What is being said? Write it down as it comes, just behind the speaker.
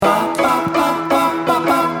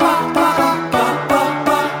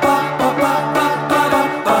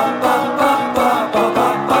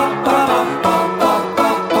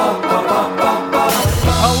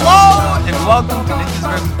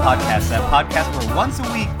podcast where once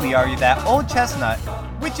a week we argue that old chestnut,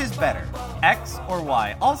 which is better, X or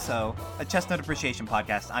Y. Also, a chestnut appreciation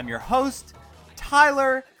podcast. I'm your host,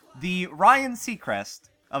 Tyler, the Ryan Seacrest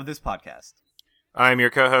of this podcast. I'm your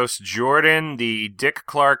co-host, Jordan, the Dick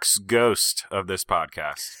Clark's ghost of this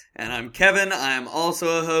podcast. And I'm Kevin. I'm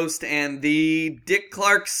also a host and the Dick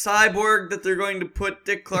Clark cyborg that they're going to put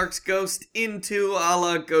Dick Clark's ghost into, a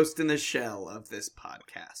la Ghost in the Shell of this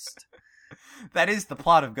podcast. That is the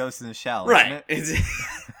plot of Ghost in the Shell, right. isn't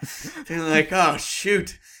it? They're like, oh,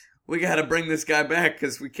 shoot. We got to bring this guy back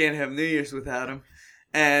because we can't have New Year's without him.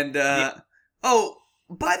 And, oh,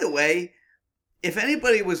 by the way, if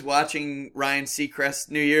anybody was watching Ryan Seacrest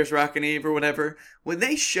New Year's Rockin' Eve or whatever, when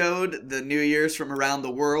they showed the New Year's from around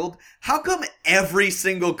the world, how come every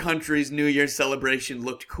single country's New Year's celebration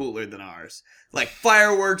looked cooler than ours? Like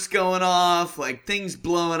fireworks going off, like things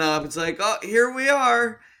blowing up. It's like, oh, here we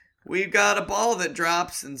are. We've got a ball that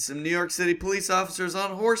drops and some New York City police officers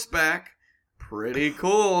on horseback. Pretty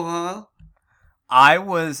cool, huh? I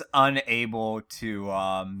was unable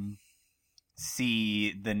to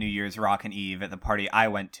see the New Year's Rockin' Eve at the party I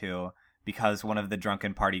went to because one of the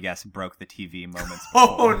drunken party guests broke the TV moments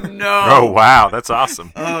before. Oh, no. Oh, wow. That's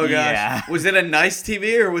awesome. Oh, gosh. Yeah. Was it a nice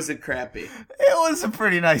TV or was it crappy? It was a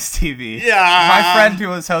pretty nice TV. Yeah. My friend who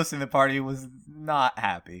was hosting the party was not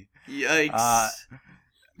happy. Yikes.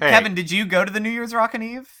 Hey, Kevin, did you go to the New Year's Rockin'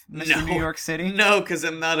 Eve? Mr. No. New York City? No, because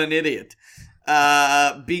I'm not an idiot.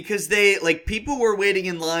 Because people were waiting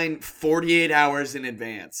in line 48 hours in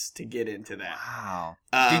advance to get into that. Wow.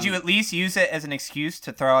 Did you at least use it as an excuse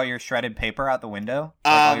to throw all your shredded paper out the window?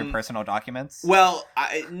 Like all your personal documents? Well,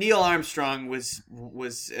 Neil Armstrong was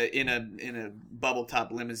in a bubble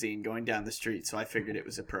top limousine going down the street, so I figured it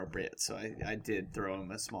was appropriate. So I did throw him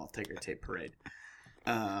a small ticker tape parade.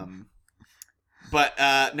 But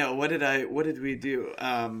no, what did we do?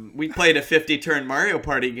 We played a 50-turn Mario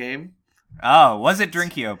Party game. Oh, was it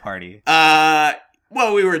Drinkio Party?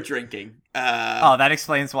 Well, we were drinking. That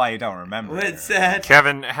explains why you don't remember. What's that?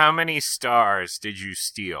 Kevin, how many stars did you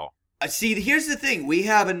steal? See, here's the thing. We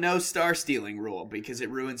have a no star stealing rule because it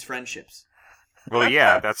ruins friendships. Well,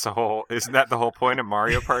 yeah, isn't that the whole point of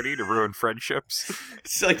Mario Party, to ruin friendships?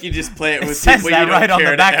 It's like you just play it with says people that you don't right on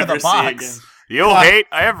care the back to of the ever box. see again. You'll hate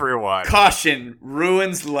everyone. Caution,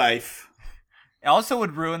 ruins life. It also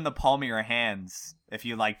would ruin the palm of your hands if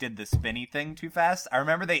you did the spinny thing too fast. I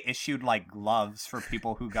remember they issued gloves for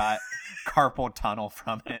people who got carpal tunnel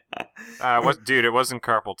from it. Dude, it wasn't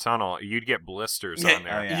carpal tunnel. You'd get blisters on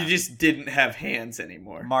there. Oh, yeah. You just didn't have hands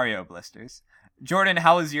anymore. Mario blisters. Jordan,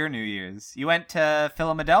 how was your New Year's? You went to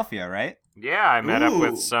Philadelphia, right? Yeah, I met up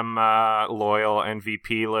with some loyal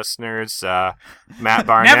MVP listeners. Matt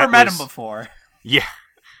Barnett. Never met him before. Yeah.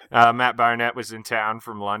 Matt Barnett was in town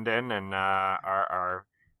from London, and our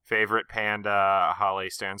favorite panda, Holly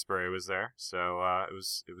Stansbury, was there. So it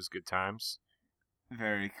was good times.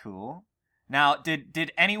 Very cool. Now,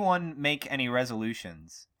 did anyone make any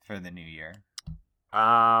resolutions for the new year?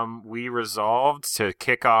 We resolved to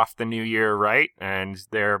kick off the new year right, and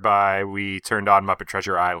thereby we turned on Muppet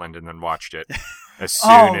Treasure Island and then watched it as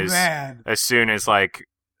soon as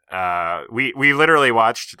we literally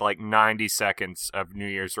watched 90 seconds of New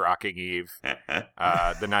Year's Rocking Eve,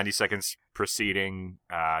 the 90 seconds preceding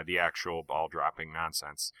the actual ball dropping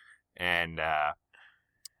nonsense, and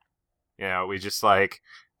we just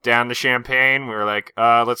down the champagne. We were like,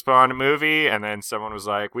 let's put on a movie, and then someone was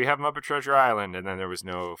like, we have Muppet Treasure Island, and then there was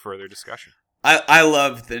no further discussion. I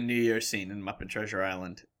love the New Year's scene in Muppet Treasure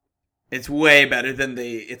Island. It's way better than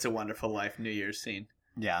the It's a Wonderful Life New Year's scene.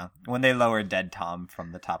 Yeah, when they lowered Dead Tom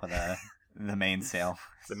from the top of the mainsail.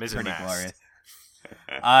 The it's pretty mizzen-mast.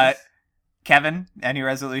 glorious. Kevin, any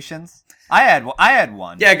resolutions? I had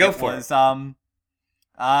one. Yeah, go for it.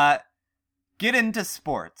 Get into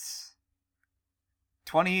sports.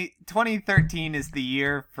 2013 is the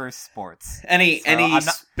year for sports. Any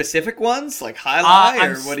specific ones like highlight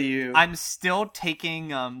or what do you? I'm still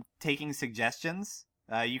taking suggestions.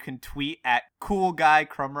 You can tweet at Cool Guy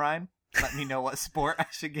Crumrine. Let me know what sport I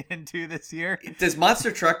should get into this year. Does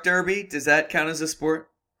Monster Truck Derby, does that count as a sport?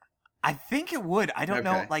 I think it would. I don't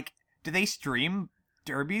know. Do they stream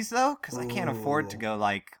derbies though? Because I can't afford to go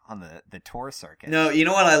on the tour circuit. No, you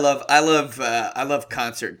know what I love? I love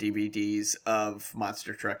concert DVDs of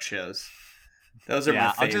monster truck shows. Those are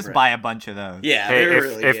my favorite. I'll just buy a bunch of those. Yeah, they're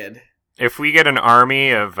really good. If we get an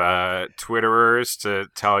army of Twitterers to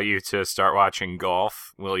tell you to start watching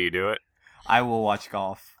golf, will you do it? I will watch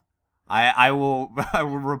golf. I will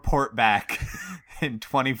report back in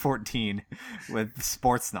 2014 with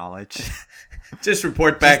sports knowledge. Just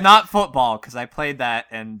report back. It's not football, because I played that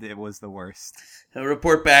and it was the worst. He'll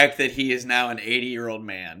report back that he is now an 80-year-old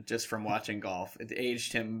man just from watching golf. It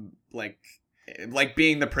aged him like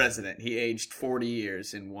being the president. He aged 40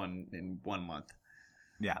 years in one month.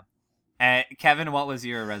 Yeah. Kevin, what was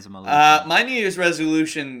your resolution? My New Year's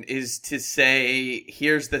resolution is to say,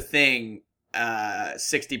 here's the thing,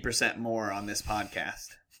 60% more on this podcast.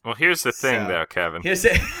 Well, here's the thing, though, Kevin.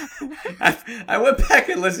 I went back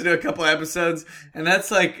and listened to a couple episodes, and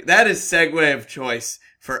that is segue of choice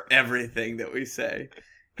for everything that we say.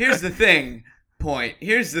 Here's the thing, point.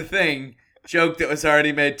 Here's the thing, joke that was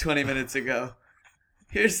already made 20 minutes ago.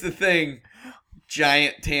 Here's the thing,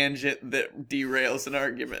 giant tangent that derails an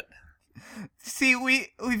argument. See,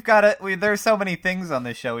 we've got to. There's so many things on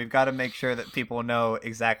this show. We've got to make sure that people know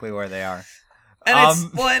exactly where they are.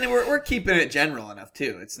 And we're keeping it general enough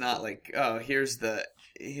too. It's not like, oh, here's the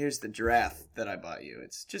giraffe that I bought you.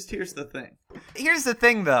 It's just, here's the thing. Here's the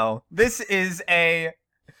thing, though. This is a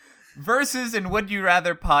Versus and Would You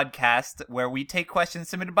Rather podcast where we take questions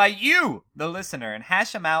submitted by you, the listener, and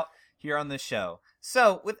hash them out here on the show.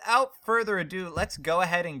 So, without further ado, let's go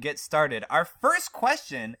ahead and get started. Our first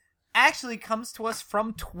question actually comes to us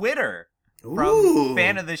from Twitter. From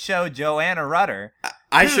fan of the show, Joanna Rutter.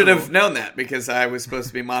 I should have known that because I was supposed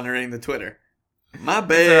to be monitoring the Twitter. My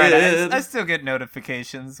bad. Right. I still get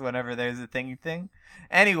notifications whenever there's a thingy thing.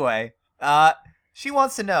 Anyway, she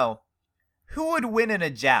wants to know, who would win in a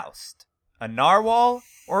joust? A narwhal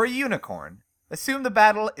or a unicorn? Assume the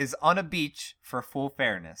battle is on a beach for full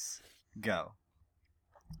fairness. Go.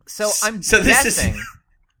 So I'm guessing...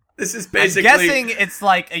 This is basically... I'm guessing it's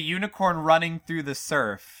like a unicorn running through the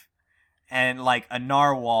surf. And like a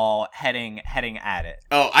narwhal heading at it.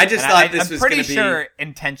 Oh, I just thought this was going to be... I'm pretty sure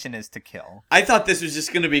intention is to kill. I thought this was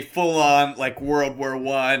just going to be full on like World War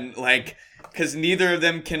I, like, because neither of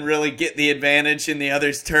them can really get the advantage in the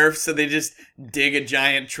other's turf, so they just dig a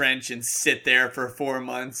giant trench and sit there for 4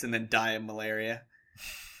 months and then die of malaria.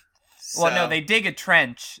 Well, no, they dig a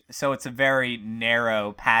trench, so it's a very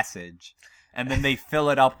narrow passage, and then they fill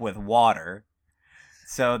it up with water.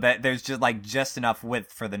 So that there's just enough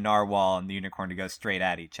width for the narwhal and the unicorn to go straight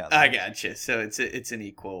at each other. I gotcha. So it's an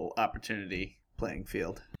equal opportunity playing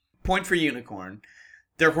field. Point for unicorn.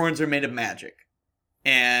 Their horns are made of magic,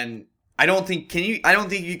 and I don't think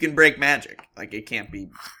you can break magic. Like it can't be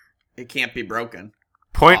broken.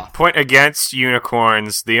 Point against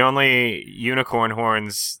unicorns. The only unicorn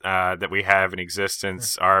horns that we have in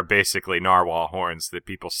existence are basically narwhal horns that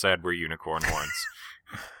people said were unicorn horns.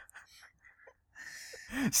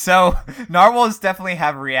 So, narwhals definitely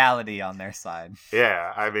have reality on their side.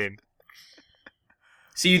 Yeah, I mean...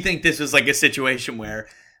 So you think this was like a situation where,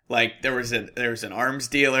 like, there was an arms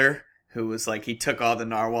dealer who was like, he took all the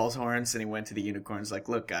narwhal's horns and he went to the unicorns like,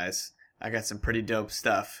 look, guys, I got some pretty dope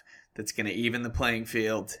stuff that's going to even the playing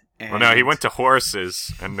field. And... Well, no, he went to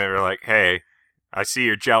horses and they were like, hey, I see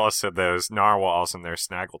you're jealous of those narwhals and their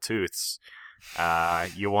snaggletooths.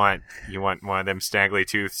 You want one of them snaggly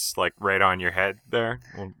tooths like right on your head there?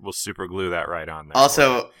 We'll super glue that right on there.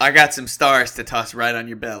 Also, I got some stars to toss right on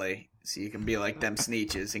your belly so you can be like them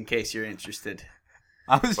Sneetches in case you're interested.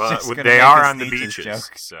 I was just gonna they make are a on the Sneetches beaches,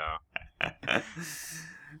 joke. So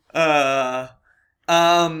well,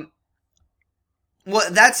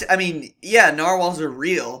 narwhals are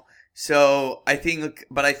real. So I think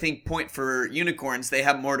point for unicorns, they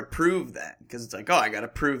have more to prove then, because it's like, oh, I got to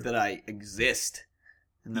prove that I exist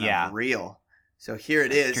and that I'm real. So here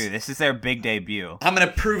it is. True. This is their big debut. I'm gonna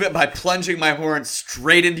prove it by plunging my horn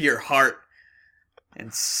straight into your heart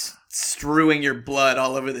and strewing your blood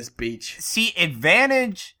all over this beach. See,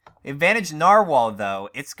 advantage narwhal though.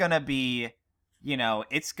 It's gonna be,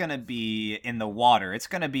 it's gonna be in the water. It's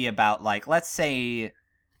gonna be about like, let's say,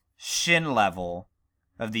 shin level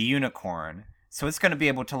of the unicorn. So it's going to be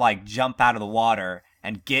able to like jump out of the water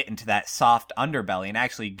and get into that soft underbelly and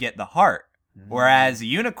actually get the heart. Whereas a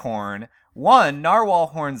unicorn, narwhal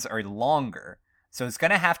horns are longer. So it's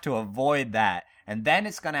going to have to avoid that. And then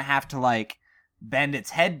it's going to have to like bend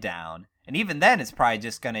its head down. And even then it's probably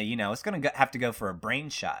just going to, it's going to have to go for a brain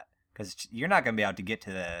shot. Because you're not going to be able to get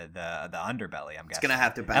to the underbelly, I'm guessing. It's going to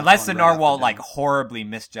have to bounce. Unless the narwhal like horribly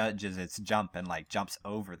misjudges its jump and like jumps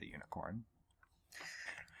over the unicorn.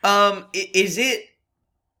 Is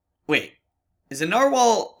a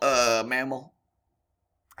narwhal a mammal?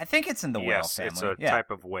 I think it's in the whale family. Yes, it's a type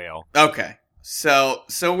of whale. Okay. So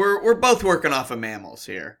we're both working off of mammals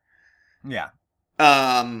here. Yeah.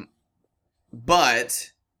 But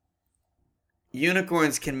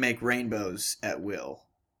unicorns can make rainbows at will.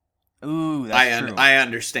 Ooh, that's true. I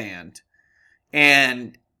understand.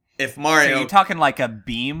 And if Mario... So you talking like a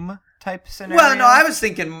beam type scenario? Well, no, I was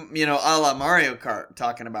thinking, a la Mario Kart,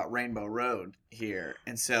 talking about Rainbow Road here.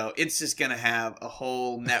 And so it's just going to have a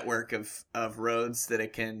whole network of roads that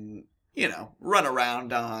it can, run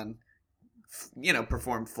around on,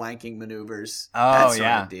 perform flanking maneuvers. That sort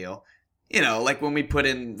of deal. Like when we put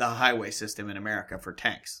in the highway system in America for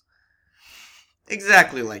tanks.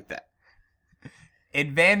 Exactly like that.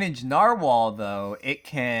 Advantage Narwhal, though, it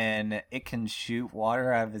can shoot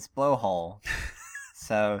water out of its blowhole.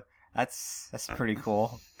 So that's pretty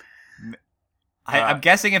cool. I'm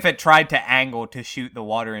guessing if it tried to angle to shoot the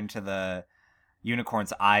water into the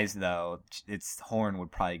unicorn's eyes, though, its horn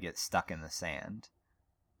would probably get stuck in the sand,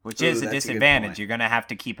 which is a disadvantage. You're gonna have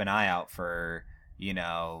to keep an eye out for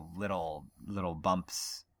little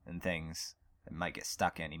bumps and things that might get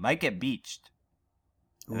stuck in. He might get beached.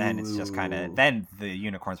 And then it's just then the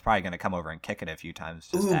unicorn's probably going to come over and kick it a few times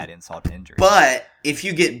just to add insult to injury. But if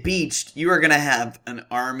you get beached, you are going to have an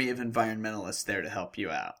army of environmentalists there to help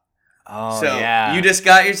you out. Oh, so yeah. You just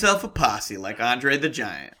got yourself a posse like Andre the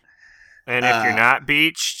Giant. And if you're not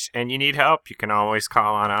beached and you need help, you can always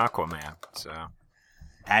call on Aquaman. So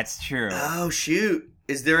that's true. Oh, shoot.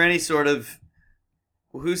 Is there any sort of...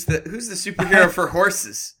 Who's the superhero for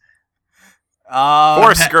horses?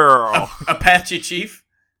 Horse Girl. Apache Chief?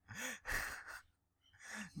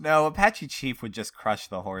 No, Apache Chief would just crush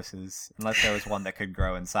the horses, unless there was one that could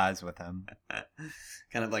grow in size with him.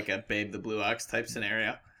 Kind of like a Babe the Blue Ox type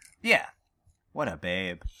scenario. Yeah. What a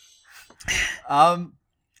babe. I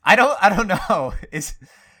don't know.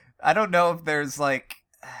 I don't know if there's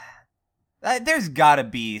there's gotta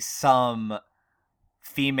be some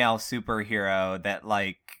female superhero that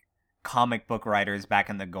comic book writers back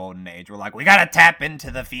in the golden age were like, we gotta tap into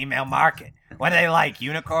the female market. What do they like?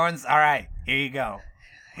 Unicorns? All right, here you go.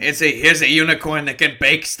 Here's a unicorn that can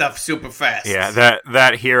bake stuff super fast. Yeah,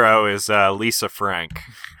 that hero is Lisa Frank.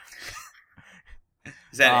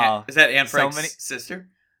 Is that Anne Frank's sister?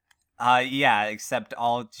 Yeah, except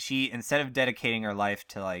she, instead of dedicating her life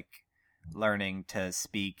to learning to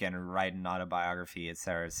speak and write an autobiography,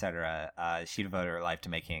 etc., she devoted her life to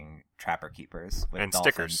making trapper keepers with and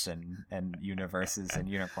dolphins stickers and universes and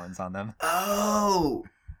unicorns on them. Oh,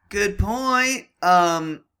 good point.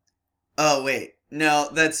 Oh wait, no,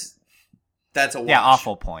 that's a watch.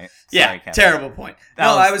 Awful point. Sorry, Kevin. Terrible point.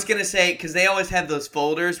 I was gonna say because they always have those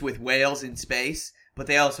folders with whales in space, but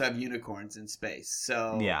they also have unicorns in space.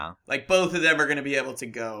 So yeah, both of them are gonna be able to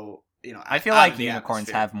go. I feel like unicorns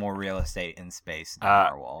have more real estate in space than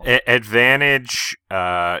narwhals. Advantage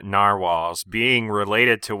narwhals. Being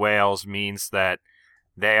related to whales means that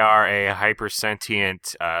they are a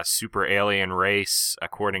hypersentient super alien race,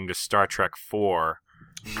 according to Star Trek 4.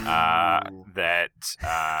 That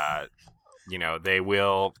they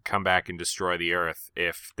will come back and destroy the Earth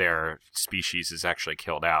if their species is actually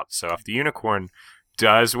killed out. So if the unicorn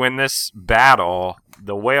does win this battle,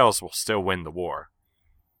 the whales will still win the war.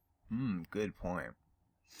 Good point.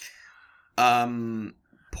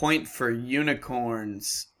 Point for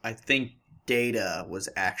unicorns. I think Data was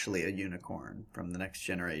actually a unicorn from the Next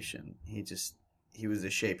Generation. He was a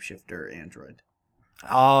shapeshifter android.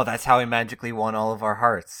 Oh, that's how he magically won all of our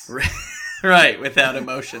hearts. Right, without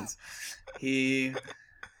emotions. He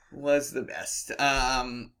was the best.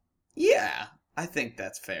 Yeah, I think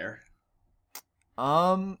that's fair.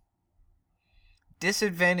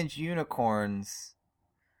 Disadvantaged unicorns.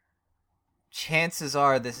 Chances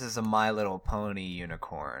are this is a My Little Pony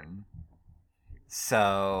unicorn.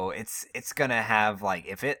 So it's gonna have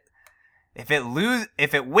if it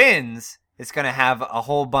wins, it's gonna have a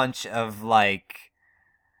whole bunch of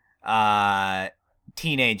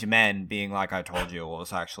teenage men being like, I told you it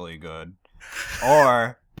was actually good.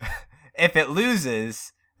 Or if it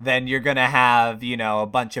loses, then you're gonna have, a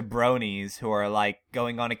bunch of bronies who are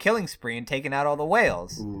going on a killing spree and taking out all the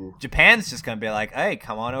whales. Ooh. Japan's just gonna be like, hey,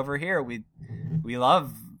 come on over here. We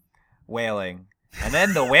love whaling. And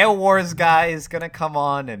then the Whale Wars guy is gonna come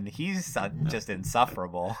on and he's just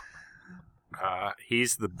insufferable.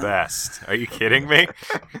 He's the best. Are you kidding me?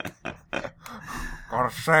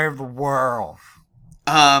 Gotta save the world.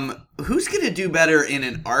 Who's gonna do better in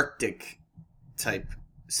an Arctic type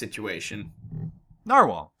situation?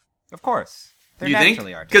 Narwhal, of course. They're you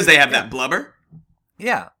naturally think? Arctic. Because they have that blubber?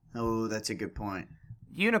 Yeah. Oh, that's a good point.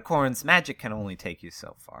 Unicorns, magic can only take you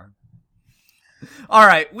so far. All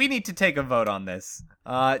right, we need to take a vote on this.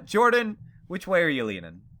 Jordan, which way are you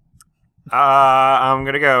leaning? I'm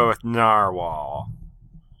gonna go with Narwhal.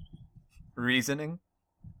 Reasoning?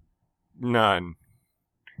 None.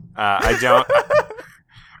 I don't.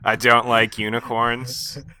 I don't like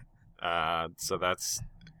unicorns. So that's.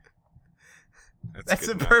 That's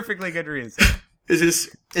a perfectly good reason. Is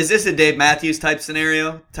this a Dave Matthews type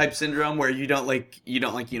syndrome where you don't like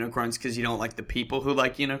unicorns because you don't like the people who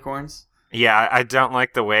like unicorns? Yeah, I don't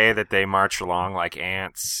like the way that they march along like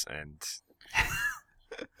ants and.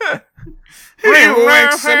 He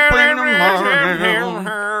wakes up in the morning.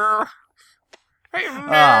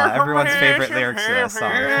 Everyone's favorite lyrics to that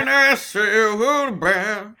song.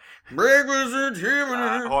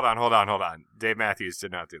 Hold on. Dave Matthews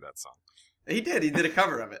did not do that song. He did. He did a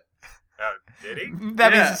cover of it. Did he?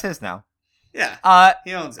 That means it's his now. Yeah.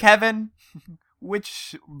 He owns it. Kevin,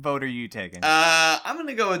 which vote are you taking? I'm going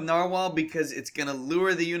to go with Narwhal because it's going to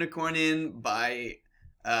lure the unicorn in by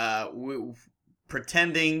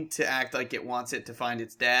pretending to act like it wants it to find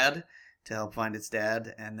its dad, to help find its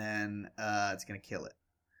dad, and then it's going to kill it.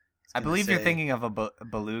 I believe you're thinking of a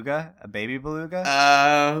beluga, a baby beluga?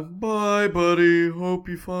 Bye, buddy. Hope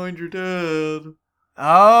you find your dad.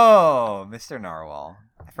 Oh, Mr. Narwhal.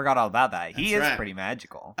 I forgot all about that. He is right. Pretty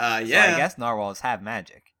magical. Yeah. So I guess narwhals have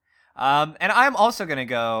magic. And I'm also going to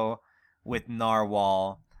go with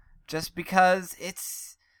Narwhal just because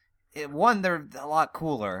one, they're a lot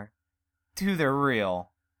cooler. 2, they're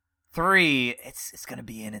real. 3, it's going to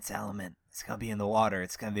be in its element. It's going to be in the water.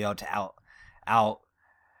 It's going to be able to outflank,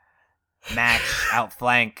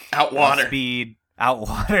 outwater speed,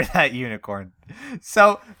 outwater that unicorn.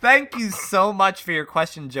 So thank you so much for your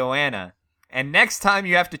question, Joanna. And next time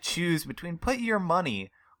you have to choose between put your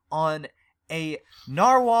money on a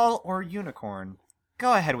narwhal or unicorn,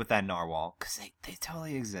 go ahead with that narwhal, because they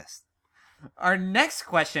totally exist. Our next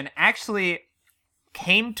question actually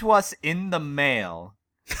came to us in the mail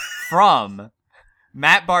from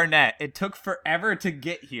Matt Barnett. It took forever to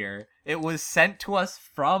get here. It was sent to us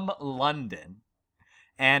from London.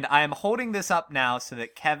 And I am holding this up now so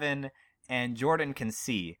that Kevin and Jordan can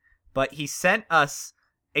see. But he sent us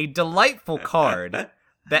a delightful card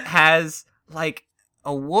that has like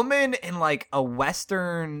a woman in like a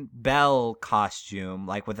Western belle costume,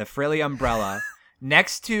 like with a frilly umbrella,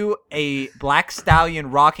 next to a black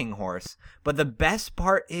stallion rocking horse. But the best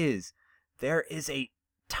part is there is a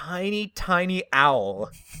tiny, tiny owl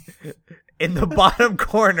in the bottom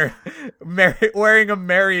corner wearing a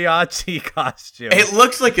mariachi costume. It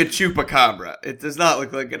looks like a chupacabra. It does not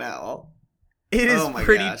look like an owl. It is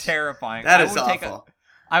pretty terrifying. That is awful.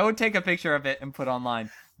 I would take a picture of it and put online.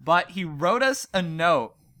 But he wrote us a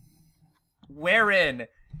note wherein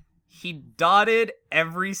he dotted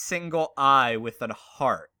every single I with a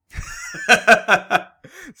heart.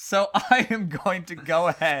 So I am going to go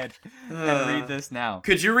ahead and read this now.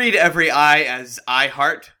 Could you read every I as I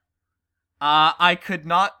heart? I could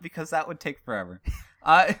not because that would take forever.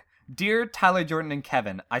 Dear Tyler, Jordan, and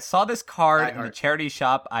Kevin, I saw this card in the charity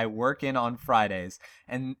shop I work in on Fridays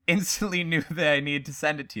and instantly knew that I needed to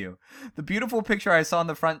send it to you. The beautiful picture I saw on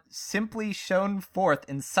the front simply shone forth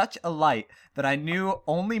in such a light that I knew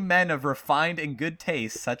only men of refined and good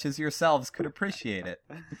taste, such as yourselves, could appreciate it.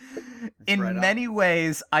 In many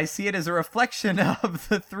ways, I see it as a reflection of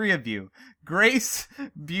the three of you. Grace,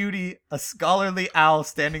 beauty, a scholarly owl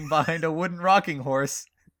standing behind a wooden rocking horse.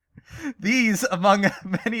 These, among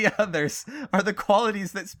many others, are the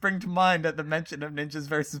qualities that spring to mind at the mention of Ninjas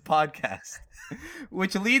vs. Podcast.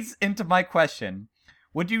 Which leads into my question.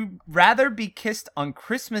 Would you rather be kissed on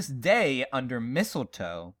Christmas Day under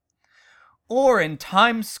mistletoe or in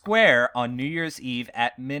Times Square on New Year's Eve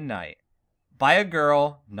at midnight? By a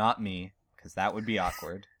girl, not me, because that would be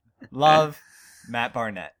awkward. Love, Matt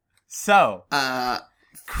Barnett. So,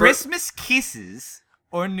 Christmas kisses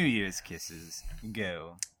or New Year's kisses?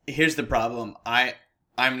 Go. Here's the problem.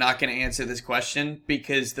 I'm not going to answer this question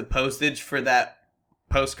because the postage for that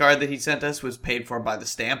postcard that he sent us was paid for by the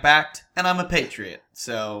Stamp Act, and I'm a patriot,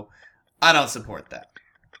 so I don't support that.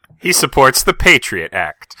 He supports the Patriot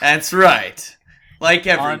Act. That's right. Like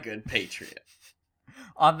every good patriot.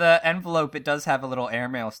 On the envelope, it does have a little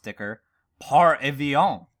airmail sticker. Par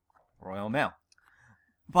avion. Royal Mail.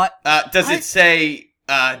 But does it say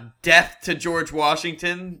death to George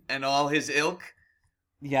Washington and all his ilk?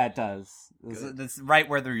 Yeah, it does. That's right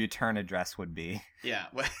where the return address would be. Yeah.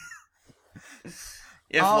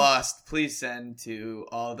 If lost, please send to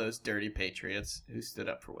all those dirty patriots who stood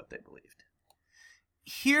up for what they believed.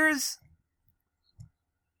 Here's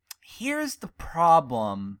the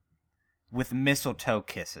problem with mistletoe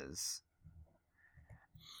kisses.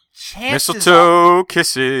 Mistletoe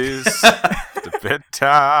kisses. The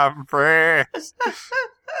bedtime prayers.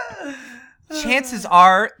 Chances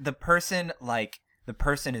are the person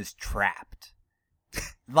is trapped.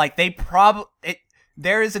 Like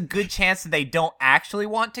there is a good chance that they don't actually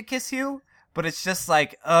want to kiss you, but it's just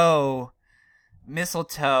like, oh,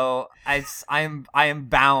 mistletoe. I am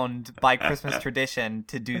bound by Christmas tradition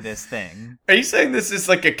to do this thing. Are you saying this is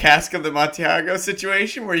like a Cask of the Montiago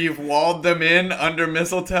situation where you've walled them in under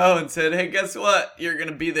mistletoe and said, hey, guess what? You're going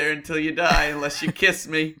to be there until you die unless you kiss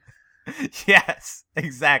me. Yes,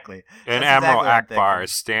 exactly. And Admiral Akbar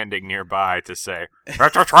is standing nearby to say,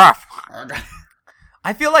 "Trap."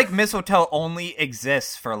 I feel like mistletoe only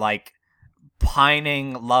exists for like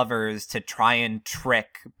pining lovers to try and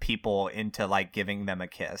trick people into like giving them a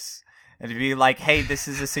kiss. And to be like, hey, this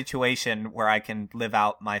is a situation where I can live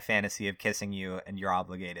out my fantasy of kissing you and you're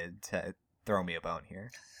obligated to throw me a bone here.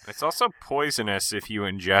 It's also poisonous if you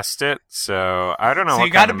ingest it, so I don't know. So you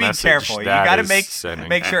got to be careful. You got to make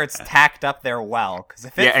sure it's tacked up there well, because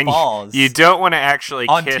if it falls, you don't want to actually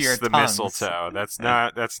kiss the tongues. mistletoe. That's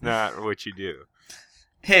not what you do.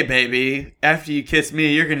 Hey, baby, after you kiss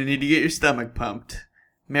me, you're gonna need to get your stomach pumped.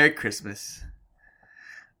 Merry Christmas.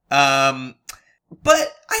 But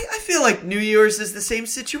I feel like New Year's is the same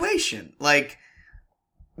situation, like.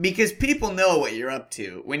 Because people know what you're up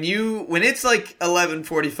to. When it's like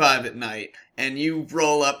 11:45 at night and you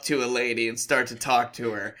roll up to a lady and start to talk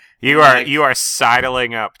to her, you are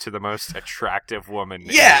sidling up to the most attractive woman.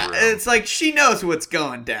 Yeah, it's like she knows what's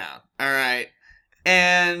going down. All right,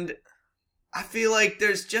 and I feel like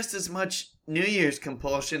there's just as much New Year's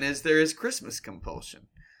compulsion as there is Christmas compulsion.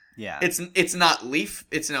 Yeah, it's not leaf.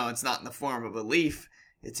 It's not in the form of a leaf.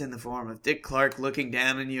 It's in the form of Dick Clark looking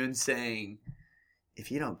down on you and saying, if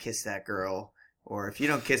you don't kiss that girl, or if you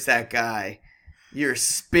don't kiss that guy, you're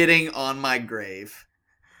spitting on my grave.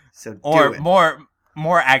 So do it.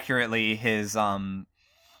 More accurately, his metal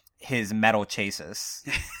chasis.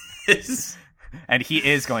 And he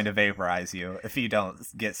is going to vaporize you if you don't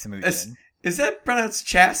get smooched. Is that pronounced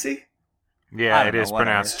chassis? Yeah, it is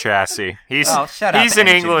pronounced chassis. He's an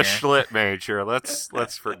English lit major.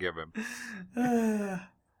 Let's forgive him.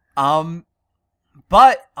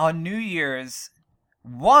 But on New Year's,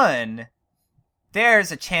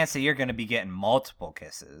 there's a chance that you're going to be getting multiple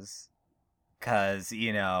kisses. Because,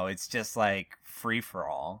 it's just like free for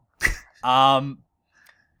all. And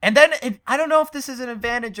then, I don't know if this is an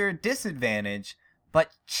advantage or a disadvantage, but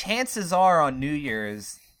chances are on New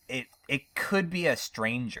Year's, it could be a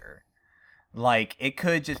stranger. Like, it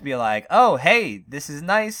could just be like, oh, hey, this is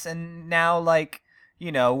nice, and now, like,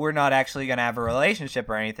 we're not actually going to have a relationship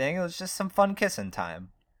or anything. It was just some fun kissing time.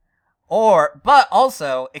 But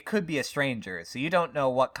also, it could be a stranger, so you don't know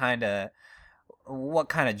what kind of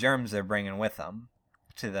germs they're bringing with them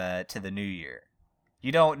to the new year.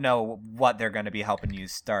 You don't know what they're going to be helping you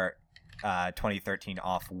start 2013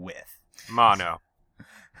 off with. Mono.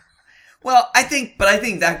 Well, I think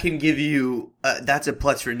that can give you that's a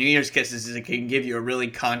plus for New Year's kisses, is it can give you a really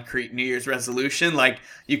concrete New Year's resolution. Like,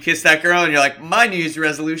 you kiss that girl and you're like, my New Year's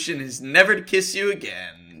resolution is never to kiss you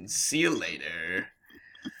again. See you later.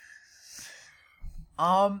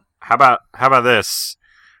 How about this?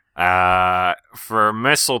 For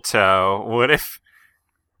mistletoe, what if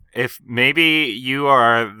maybe you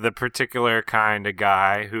are the particular kind of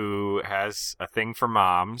guy who has a thing for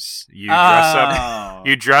moms, you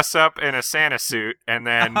dress up in a Santa suit, and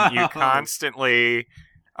then you constantly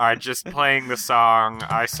are just playing the song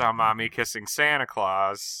 "I Saw Mommy Kissing Santa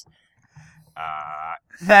Claus."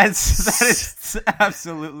 That is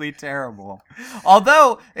absolutely terrible.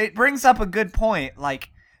 Although it brings up a good point.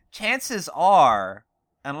 Like, chances are,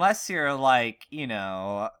 unless you're like,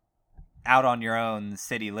 out on your own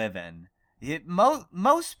city living,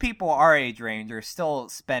 most people our age range are still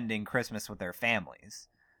spending Christmas with their families.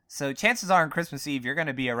 So chances are on Christmas Eve you're going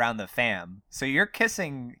to be around the fam. So your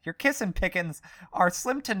kissing pickings are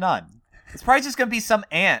slim to none. It's probably just going to be some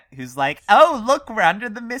aunt who's like, "Oh, look, we're under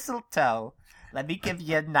the mistletoe. Let me give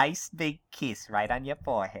you a nice big kiss right on your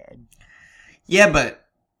forehead." Yeah, but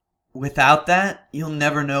without that, you'll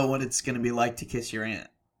never know what it's going to be like to kiss your aunt.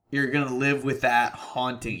 You're going to live with that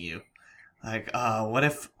haunting you. Like,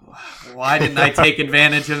 why didn't I take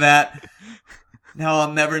advantage of that? Now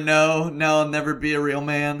I'll never know. Now I'll never be a real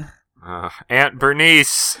man. Aunt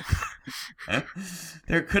Bernice.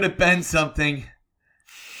 There could have been something.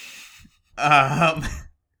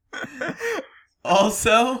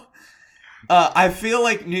 Also, I feel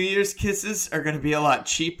like New Year's kisses are going to be a lot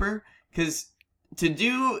cheaper, because to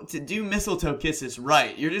do mistletoe kisses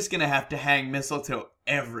right, you're just going to have to hang mistletoe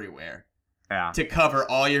everywhere. Yeah. To cover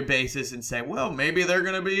all your bases and say, well, maybe they're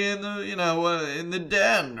going to be in the, in the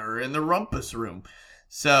den or in the rumpus room.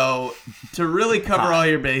 So to really cover all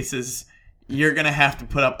your bases, you're going to have to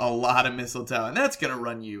put up a lot of mistletoe, and that's going to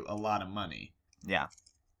run you a lot of money. Yeah.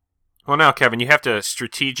 Well, now, Kevin, you have to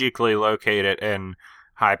strategically locate it in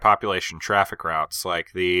high population traffic routes,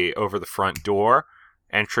 like the over the front door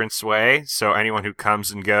entranceway, so anyone who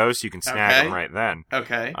comes and goes, you can snag them right then.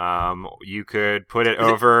 Okay. You could put it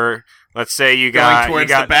over. Let's say you got going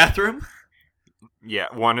towards the bathroom.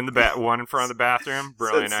 Yeah, one in front of the bathroom.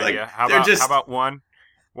 Brilliant so idea. Like how about one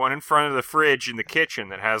in front of the fridge in the kitchen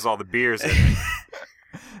that has all the beers in it?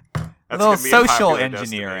 A little social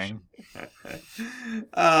engineering.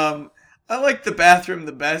 I like the bathroom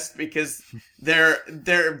the best because they're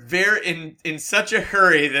very in such a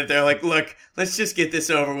hurry that they're like, look, let's just get this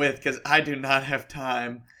over with because I do not have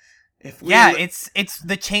time. It's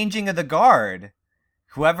the changing of the guard.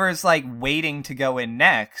 Whoever's like waiting to go in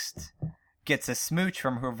next gets a smooch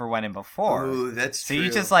from whoever went in before. Ooh, that's true. So you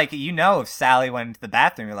just like, if Sally went into the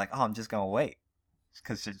bathroom, you're like, oh, I'm just gonna wait.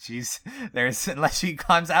 Because unless she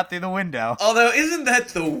climbs out through the window. Although, isn't that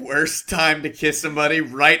the worst time to kiss somebody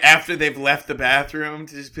right after they've left the bathroom?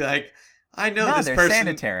 To just be like, I know this person.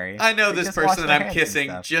 Sanitary. I know this person that I'm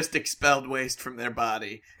kissing just expelled waste from their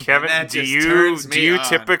body. Kevin, do you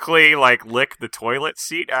typically like lick the toilet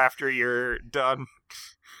seat after you're done?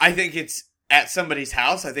 I think it's at somebody's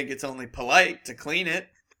house. I think it's only polite to clean it.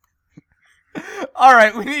 All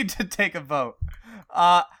right, we need to take a vote.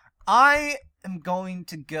 I am going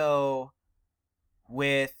to go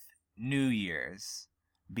with New Year's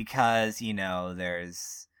because,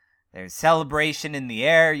 there's celebration in the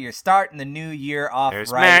air. You're starting the new year off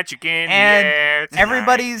there's right. There's magic in the air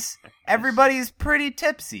tonight. Everybody's pretty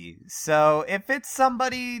tipsy. So if it's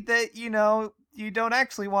somebody that, you don't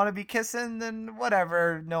actually want to be kissing, then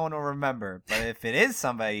whatever, no one will remember. But if it is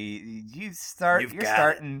somebody, you're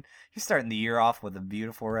starting the year off with a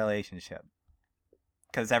beautiful relationship.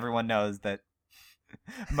 Because everyone knows that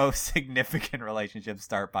most significant relationships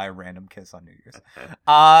start by a random kiss on New Year's.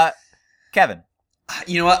 Kevin.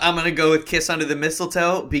 You know what? I'm going to go with Kiss Under the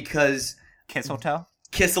Mistletoe because... Kisseltoe?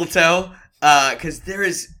 Kisseltoe. Because there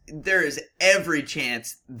is every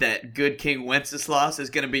chance that good King Wenceslas is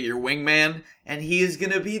going to be your wingman, and he is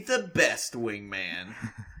going to be the best wingman.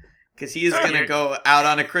 Because he is going to go out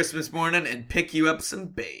on a Christmas morning and pick you up some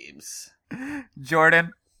babes.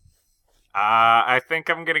 Jordan? I think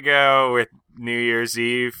I'm going to go with New Year's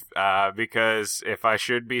Eve, because if I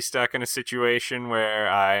should be stuck in a situation where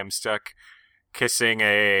I am stuck kissing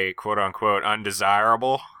a quote-unquote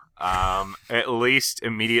undesirable, at least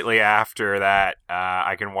immediately after that,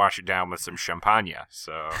 I can wash it down with some champagne.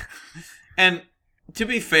 So, and to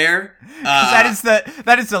be fair, that is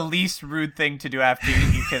the least rude thing to do after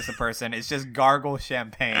you kiss a person. It's just gargle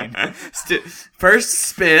champagne. First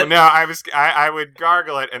spit. Well, no, I would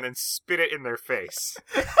gargle it and then spit it in their face.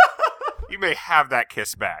 You may have that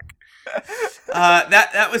kiss back.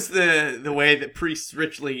 That was the way that priests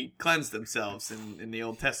ritually cleansed themselves in the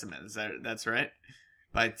Old Testament. That's right?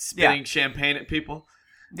 By spitting champagne at people?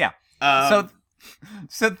 Yeah.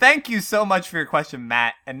 So thank you so much for your question,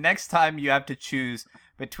 Matt. And next time you have to choose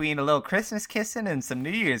between a little Christmas kissing and some New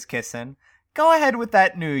Year's kissing, go ahead with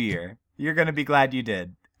that New Year. You're going to be glad you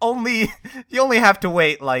did. You only have to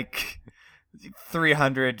wait like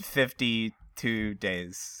 352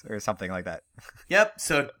 days or something like that. Yep,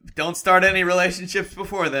 so don't start any relationships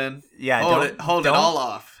before then. Yeah, hold it all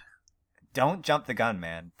off. Don't jump the gun,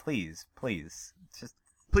 man. Please. Please,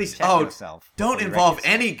 check yourself. Don't involve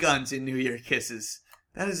any guns in New Year kisses.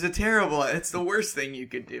 That is it's the worst thing you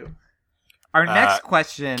could do. Our next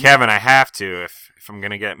question... Kevin, I have to. If I'm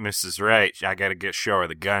going to get Mrs. Right, I got to show her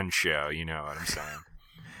the gun show. You know what I'm saying.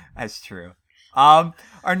 That's true. Our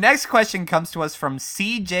next question comes to us from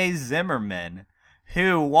C.J. Zimmerman,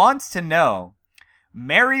 who wants to know,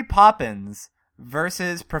 Mary Poppins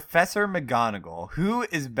versus Professor McGonagall. Who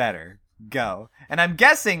is better? Go. And I'm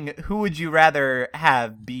guessing, who would you rather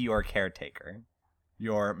have be your caretaker?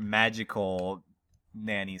 Your magical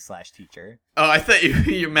nanny/teacher. Oh, I thought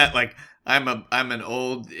you meant like I'm an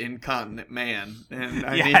old incontinent man and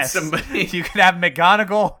I need somebody. You can have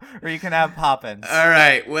McGonagall or you can have Poppins. All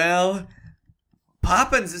right. Well,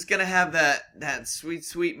 Poppins is gonna have that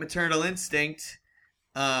sweet maternal instinct.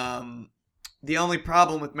 The only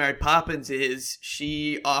problem with Mary Poppins is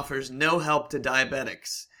she offers no help to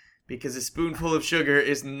diabetics. Because a spoonful of sugar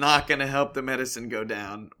is not going to help the medicine go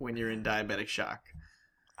down when you're in diabetic shock.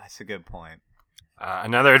 That's a good point.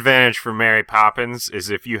 Another advantage for Mary Poppins is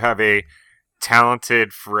if you have a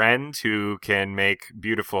talented friend who can make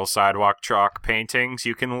beautiful sidewalk chalk paintings,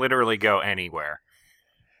 you can literally go anywhere.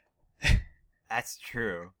 That's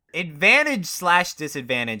true.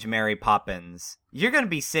 Advantage/disadvantage Mary Poppins. You're going to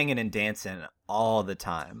be singing and dancing all the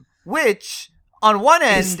time. Which... on one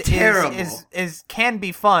end, is can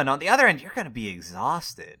be fun. On the other end, you're going to be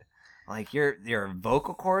exhausted. Like, your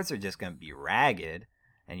vocal cords are just going to be ragged.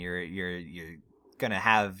 and you're gonna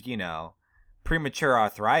have, premature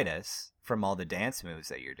arthritis from all the dance moves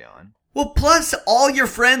that you're doing. Well, plus all your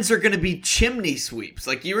friends are going to be chimney sweeps.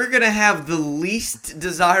 Like, you were going to have the least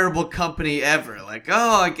desirable company ever. Like,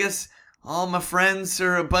 oh, I guess all my friends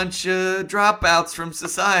are a bunch of dropouts from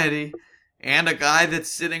society and a guy that's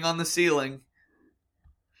sitting on the ceiling.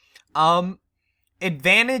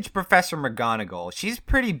 Advantage Professor McGonagall. She's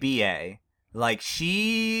pretty BA. Like,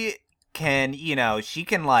 she can,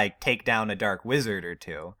 like, take down a dark wizard or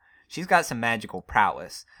two. She's got some magical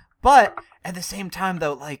prowess. But at the same time,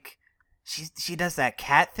 though, like, she does that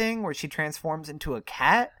cat thing where she transforms into a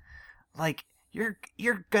cat. Like, you're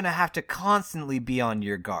gonna have to constantly be on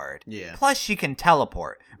your guard. Yeah. Plus, she can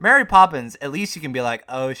teleport. Mary Poppins, at least you can be like,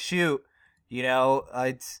 oh shoot,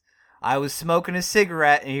 I was smoking a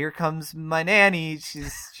cigarette and here comes my nanny.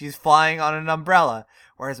 She's flying on an umbrella.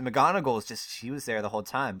 Whereas McGonagall she was there the whole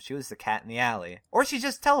time. She was the cat in the alley. Or she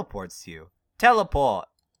just teleports to you. Teleport.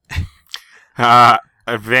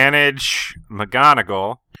 Advantage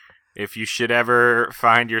McGonagall. If you should ever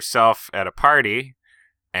find yourself at a party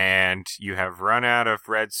and you have run out of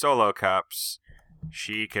red Solo cups,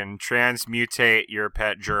 she can transmutate your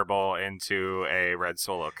pet gerbil into a red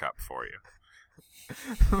Solo cup for you.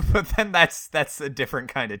 But then that's a different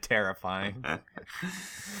kind of terrifying.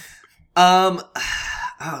 Oh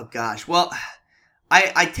gosh. Well,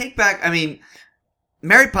 I take back,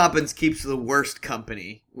 Mary Poppins keeps the worst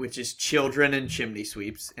company, which is children and chimney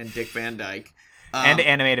sweeps and Dick Van Dyke. And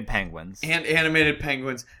animated penguins.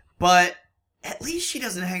 But at least she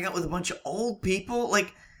doesn't hang out with a bunch of old people.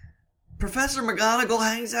 Like, Professor McGonagall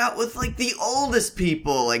hangs out with, like, the oldest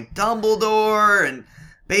people, like Dumbledore, and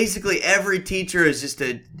basically every teacher is just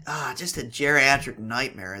a geriatric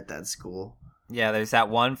nightmare at that school. Yeah, there's that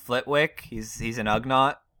one Flitwick. He's an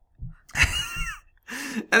Ugnaught.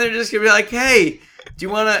 And they're just gonna be like, "Hey, do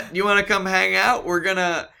you wanna come hang out? We're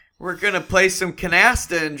gonna play some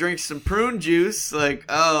canasta and drink some prune juice." Like,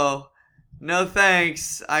 oh, no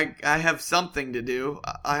thanks. I have something to do.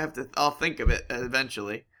 I'll think of it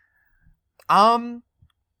eventually. Advantage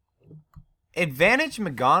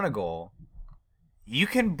McGonagall. You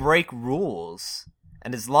can break rules,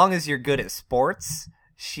 and as long as you're good at sports,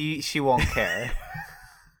 she won't care.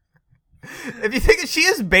 If you think she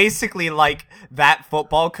is basically like that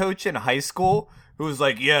football coach in high school who was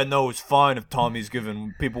like, yeah, no, it's fine if Tommy's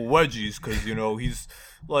giving people wedgies because, he's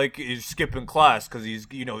skipping class because he's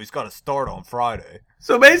got to start on Friday.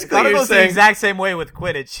 So basically you're saying the exact same way with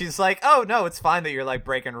Quidditch. She's like, oh, no, it's fine that you're like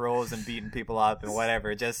breaking rules and beating people up and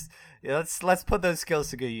whatever. Just let's put those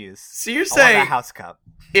skills to good use. So you're saying a house cup.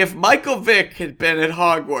 If Michael Vick had been at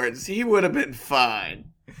Hogwarts, he would have been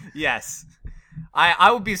fine. Yes.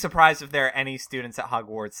 I would be surprised if there are any students at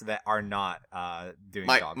Hogwarts that are not doing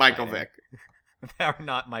dog Michael fighting. Vick. They are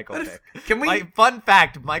not Michael Vick. Can we? Fun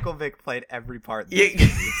fact: Michael Vick played every part.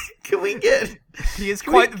 Can we get? He is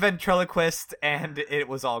quite the ventriloquist, and it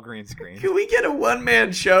was all green screen. Can we get a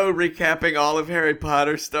one-man show recapping all of Harry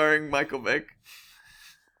Potter starring Michael Vick?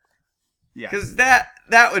 Yeah, because that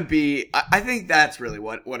would be. I think that's really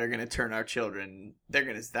what are going to turn our children.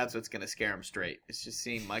 That's what's going to scare them straight. It's just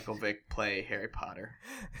seeing Michael Vick play Harry Potter.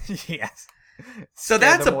 Yes. So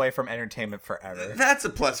that's away from entertainment forever. That's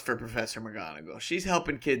a plus for Professor McGonagall. She's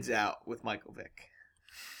helping kids out with Michael Vick.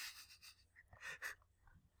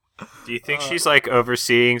 Do you think she's like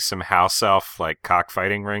overseeing some house elf like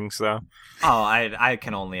cockfighting rings though? Oh, I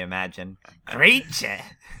can only imagine. Creature.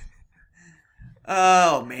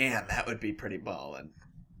 Oh man, that would be pretty ballin'.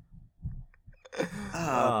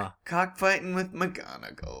 Cockfighting with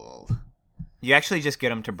McGonagall. You actually just get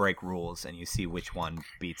them to break rules, and you see which one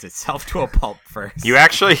beats itself to a pulp first. You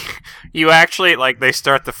actually, like, they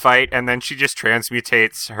start the fight, and then she just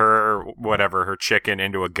transmutates her chicken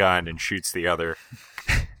into a gun and shoots the other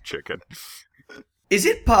chicken. Is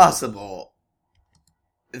it possible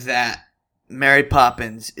that Mary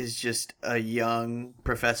Poppins is just a young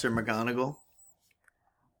Professor McGonagall?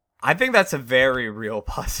 I think that's a very real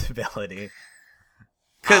possibility.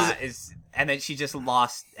 And then she just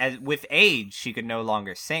lost with age. She could no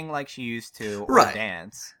longer sing like she used to or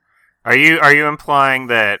dance. Are you implying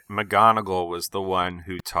that McGonagall was the one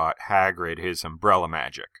who taught Hagrid his umbrella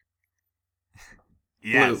magic?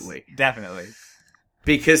 Yes, absolutely, definitely.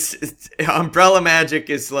 Because umbrella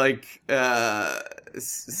magic is like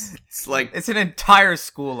it's an entire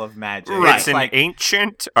school of magic. Right. It's an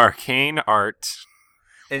ancient arcane art.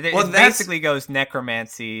 It basically goes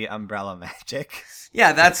necromancy, umbrella magic.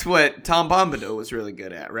 Yeah, that's what Tom Bombadil was really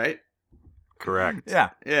good at, right? Correct.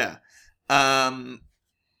 Yeah. Yeah.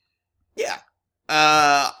 Yeah.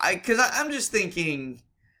 I'm just thinking,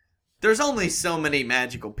 There's only so many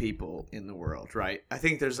magical people in the world, right? I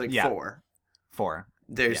think there's like 4. 4.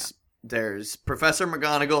 There's Professor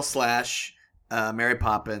McGonagall / Mary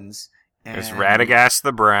Poppins. And there's Radagast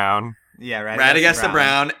the Brown. Yeah, Radagast the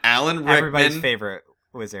Brown. Alan Rickman. Everybody's favorite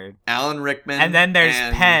wizard. Alan Rickman. And then there's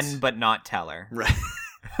Penn, but not Teller. Right.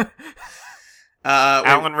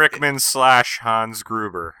 Alan Rickman / Hans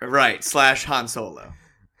Gruber. Right, / Han Solo.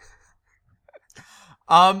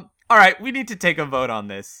 All right, we need to take a vote on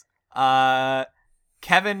this.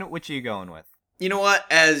 Kevin, which are you going with? You know what?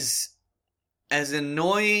 As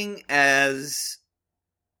annoying as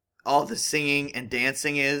all the singing and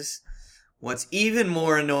dancing is, what's even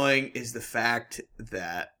more annoying is the fact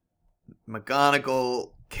that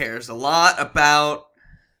McGonagall cares a lot about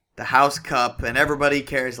the House Cup, and everybody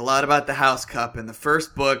cares a lot about the House Cup in the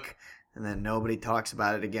first book, and then nobody talks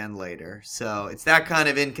about it again later. So it's that kind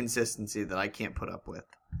of inconsistency that I can't put up with.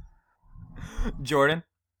 Jordan?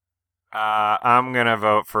 I'm going to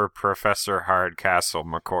vote for Professor Hardcastle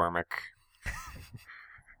McCormick.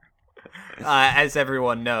 As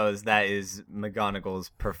everyone knows, that is McGonagall's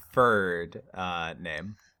preferred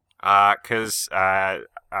name. Because, I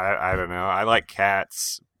don't know, I like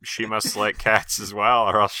cats. She must like cats as well,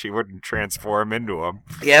 or else she wouldn't transform into them.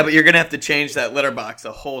 Yeah, but you're going to have to change that litter box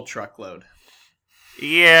a whole truckload.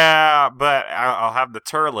 Yeah, but I'll have the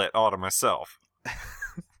turlet all to myself.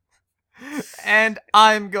 And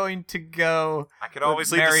I'm going to go I could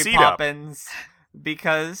always leave Mary the seat Poppins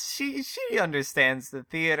because she understands the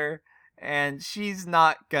theater, and she's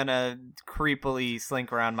not gonna creepily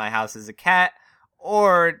slink around my house as a cat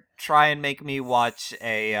or try and make me watch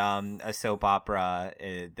a soap opera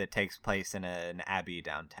that takes place in an abbey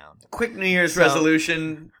downtown. Quick New Year's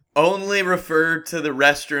resolution: only refer to the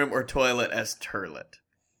restroom or toilet as turlet.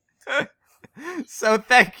 So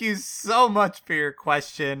thank you so much for your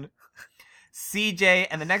question, CJ,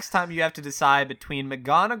 and the next time you have to decide between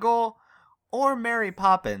McGonagall or Mary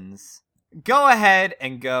Poppins, go ahead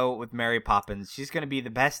and go with Mary Poppins. She's going to be the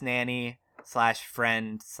best nanny /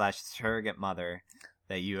 friend / surrogate mother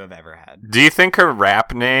that you have ever had. Do you think her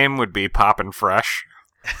rap name would be Poppin' Fresh?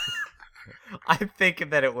 I think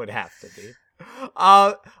that it would have to be.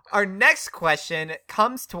 Our next question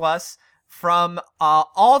comes to us from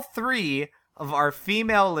all 3 of our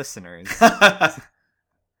female listeners.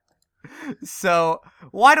 So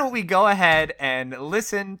why don't we go ahead and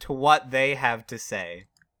listen to what they have to say?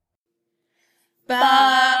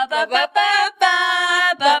 Ba ba ba ba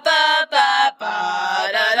ba ba ba ba ba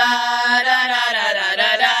da da da da da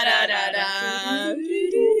da da da.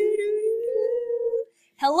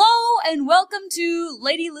 Hello and welcome to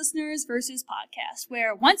Lady Listeners vs. Podcast,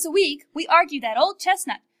 where once a week we argue that old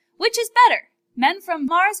chestnut, which is better, men from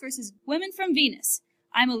Mars versus women from Venus.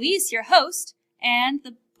 I'm Elise, your host, and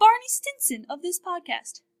the Barney Stinson of this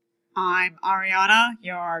podcast. I'm Ariana,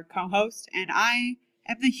 your co-host, and I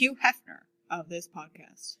am the Hugh Hefner of this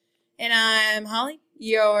podcast. And I'm Holly,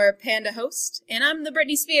 your panda host, and I'm the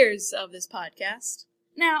Britney Spears of this podcast.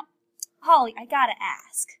 Now, Holly, I gotta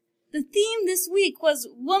ask. The theme this week was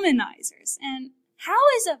womanizers, and how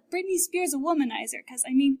is a Britney Spears a womanizer? Because,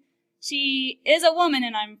 I mean, she is a woman,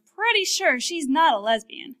 and I'm pretty sure she's not a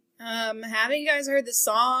lesbian. Haven't you guys heard the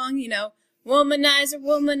song, Womanizer,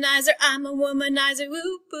 womanizer, I'm a womanizer,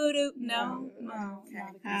 whoop-a-doop. No.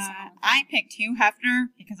 I picked Hugh Hefner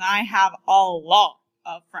because I have a lot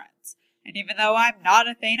of friends. And even though I'm not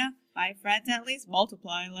Athena, my friends at least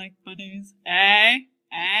multiply like bunnies.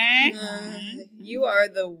 You are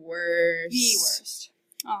the worst. The worst.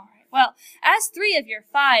 All right. Well, as 3 of your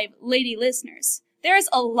 5 lady listeners, there's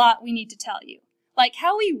a lot we need to tell you. Like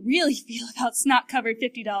how we really feel about snot-covered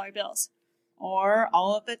 $50 bills. Or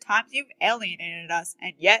all of the times you've alienated us,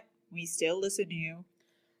 and yet we still listen to you.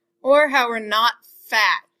 Or how we're not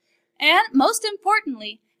fat. And most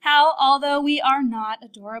importantly, how although we are not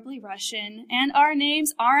adorably Russian, and our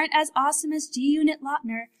names aren't as awesome as G-Unit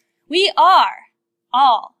Lautner, we are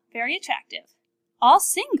all very attractive, all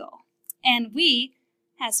single, and we,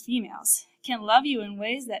 as females, can love you in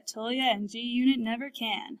ways that Tulia and G-Unit never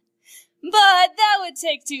can. But that would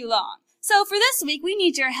take too long. So for this week, we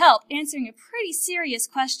need your help answering a pretty serious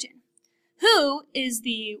question. Who is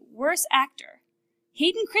the worst actor?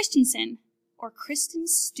 Hayden Christensen or Kristen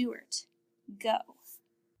Stewart? Go.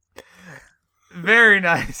 Very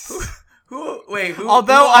nice. Who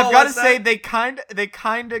Although I've got to say they kind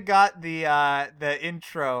of got the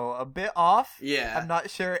intro a bit off. Yeah. I'm not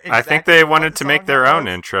sure exactly. I think they wanted to make their own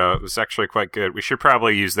intro. It was actually quite good. We should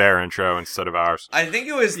probably use their intro instead of ours. I think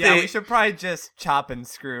it was we should probably just chop and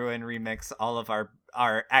screw and remix all of our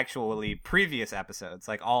our actually previous episodes,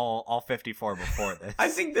 like all 54 before this. I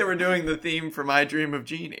think they were doing the theme for My Dream of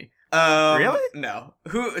Jeannie. Really? No.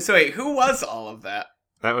 Who was all of that?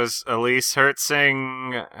 That was Elise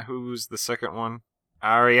Hertzing. Who's the second one?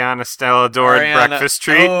 Ariana Stellador Breakfast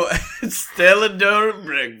Treat. Oh, Stellador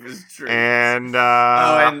Breakfast Treat. And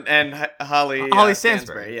and Holly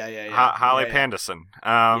Stansbury. Yeah. Holly Panderson.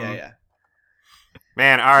 Yeah.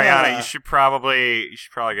 Man, Ariana, you should probably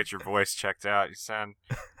get your voice checked out. You sound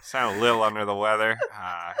a little under the weather.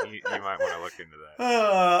 You might want to look into that.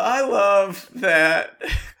 I love that.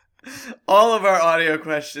 All of our audio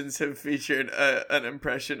questions have featured an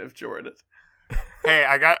impression of Jordan. Hey,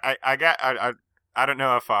 I don't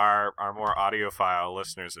know if our more audiophile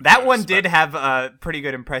listeners have that one noticed, did have a pretty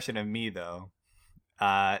good impression of me, though.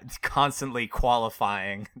 Constantly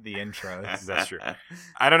qualifying the intros. That's true.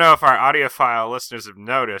 I don't know if our audiophile listeners have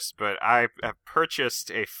noticed, but I have purchased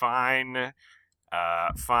a fine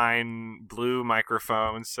blue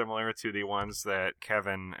microphone similar to the ones that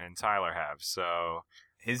Kevin and Tyler have. So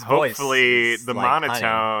his voice, hopefully, the like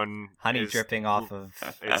monotone, honey dripping off of.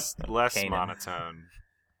 It's less Kanan. monotone.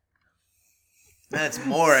 That's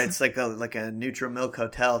more. It's like a Nutri-Milk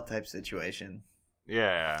Hotel type situation.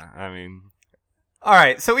 Yeah, I mean. All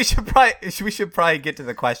right, so we should probably get to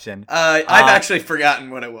the question. I've actually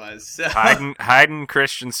forgotten what it was. So. Hayden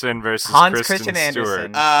Christensen versus Hans Kristen Christian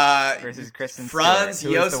Stewart. Andersen versus Kristen Franz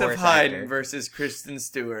Stewart. Who is the Josef worst Haydn actor? versus Kristen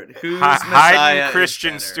Stewart. Who's Messiah Hayden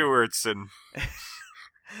Christian is Stewartson.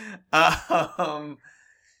 Wow.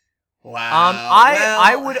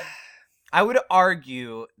 I would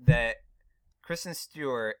argue that Kristen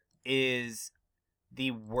Stewart is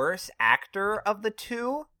the worst actor of the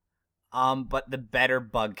two, but the better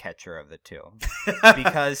bug catcher of the two,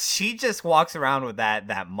 because she just walks around with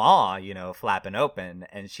that maw, flapping open,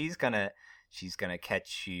 and she's gonna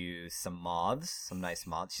catch you some moths, some nice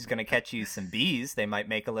moths. She's gonna catch you some bees. They might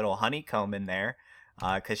make a little honeycomb in there,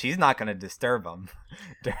 because she's not gonna disturb them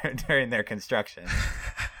during their construction.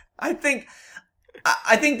 I think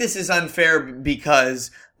this is unfair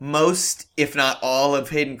because most, if not all, of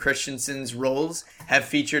Hayden Christensen's roles have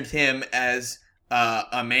featured him as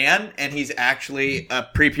a man, and he's actually a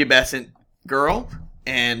prepubescent girl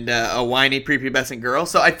and a whiny prepubescent girl.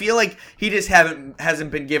 So I feel like he just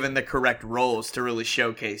hasn't been given the correct roles to really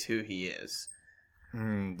showcase who he is.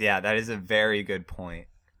 Yeah, that is a very good point.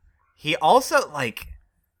 He also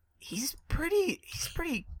he's pretty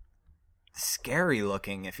scary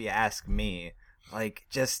looking, if you ask me.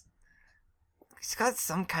 He's got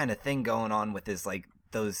some kind of thing going on with his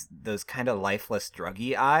those kind of lifeless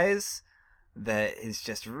druggy eyes that is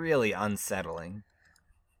just really unsettling.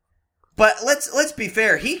 But let's be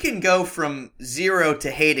fair. He can go from 0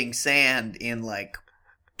 to hating sand in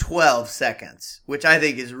 12 seconds, which I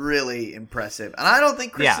think is really impressive. And I don't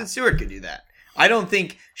think Kristen Stewart could do that. I don't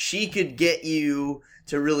think she could get you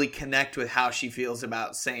to really connect with how she feels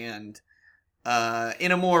about sand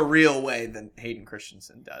in a more real way than Hayden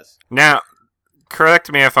Christensen does. Now,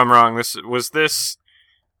 correct me if I'm wrong. Was this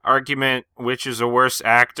argument which is a worse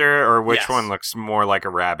actor, or which one looks more like a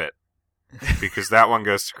rabbit? Because that one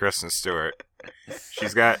goes to Kristen Stewart. She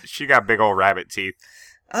got big old rabbit teeth.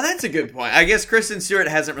 Oh, that's a good point. I guess Kristen Stewart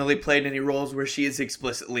hasn't really played any roles where she is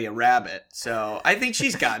explicitly a rabbit, so I think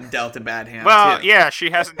she's gotten dealt a bad hand. Well, too. yeah,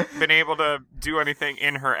 she hasn't been able to do anything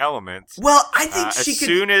in her element. Well, I think she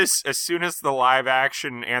could. As soon as the live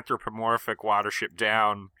action anthropomorphic Watership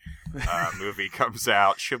Down movie comes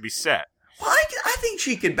out, she'll be set. Well, I think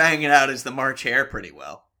she could bang it out as the March Hare pretty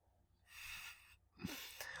well.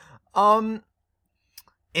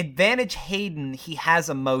 Advantage Hayden, he has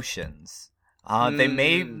emotions. They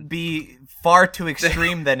may be far too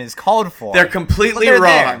extreme than is called for. They're completely wrong.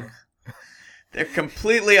 There. They're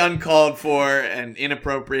completely uncalled for and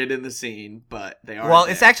inappropriate in the scene, but they are. Well,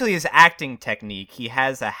 it's actually his acting technique. He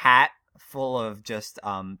has a hat full of just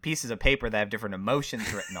pieces of paper that have different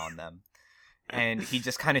emotions written on them. And he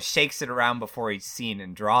just kind of shakes it around before he's seen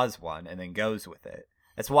and draws one and then goes with it.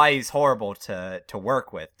 That's why he's horrible to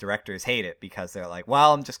work with. Directors hate it because they're like,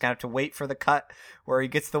 well, I'm just going to have to wait for the cut where he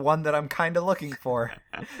gets the one that I'm kind of looking for.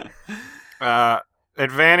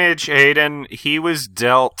 Advantage Hayden, he was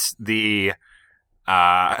dealt the,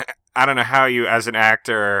 I don't know how you, as an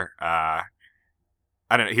actor, I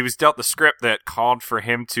don't know, he was dealt the script that called for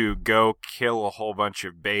him to go kill a whole bunch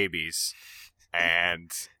of babies.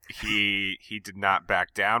 And he did not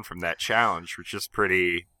back down from that challenge, which is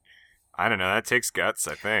pretty... I don't know. That takes guts,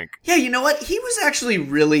 I think. Yeah, you know what? He was actually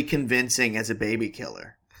really convincing as a baby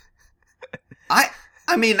killer.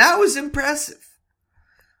 I mean, that was impressive.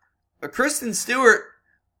 Kristen Stewart,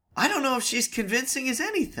 I don't know if she's convincing as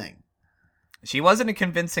anything. She wasn't a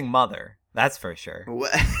convincing mother, that's for sure.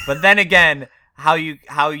 What? But then again, how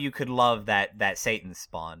you could love that Satan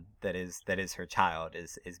spawn that is her child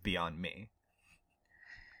is beyond me.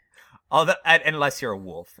 Although, unless you're a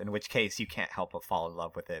wolf, in which case you can't help but fall in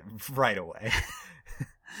love with it right away.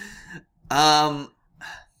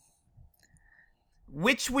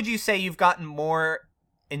 Which would you say you've gotten more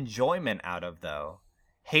enjoyment out of, though?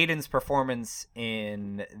 Hayden's performance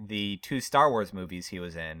in the 2 Star Wars movies he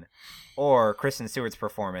was in, or Kristen Stewart's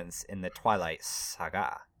performance in the Twilight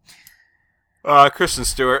Saga? Kristen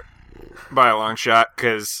Stewart, by a long shot,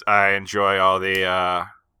 because I enjoy all the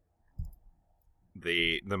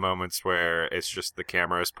moments where it's just the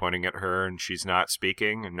camera is pointing at her and she's not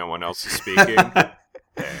speaking and no one else is speaking. And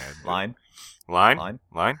line.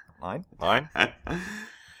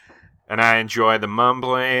 And I enjoy the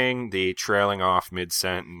mumbling, the trailing off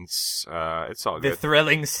mid-sentence. It's all good. The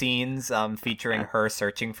thrilling scenes featuring her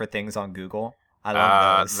searching for things on Google. I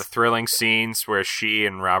love those. The thrilling scenes where she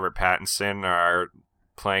and Robert Pattinson are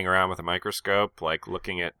playing around with a microscope, like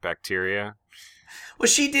looking at bacteria. Well,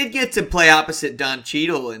 she did get to play opposite Don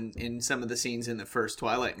Cheadle in some of the scenes in the first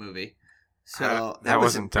Twilight movie. So that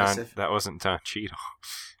was impressive. That wasn't Don Cheadle.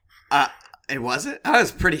 It wasn't? I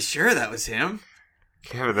was pretty sure that was him.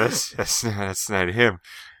 Yeah, but that's not him.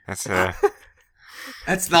 That's not.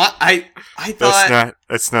 I thought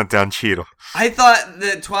that's not Don Cheadle. I thought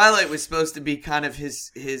that Twilight was supposed to be kind of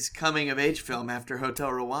his coming of age film after Hotel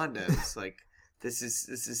Rwanda. It's like this is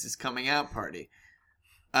his coming out party.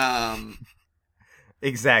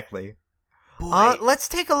 Exactly. Let's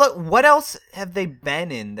take a look. What else have they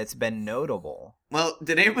been in that's been notable? Well,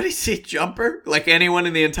 did anybody see Jumper? Like anyone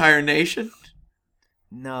in the entire nation?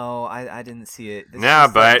 No, I didn't see it.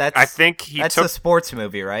 I think that's a sports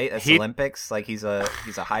movie, right? That's Olympics. Like he's a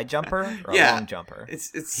high jumper or a long jumper.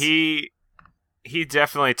 He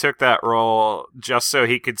definitely took that role just so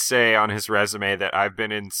he could say on his resume that I've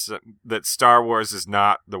been in that Star Wars is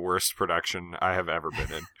not the worst production I have ever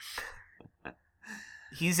been in.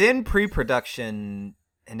 He's in pre-production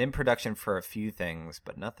and in production for a few things,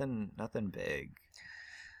 but nothing big.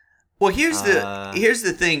 Well, here's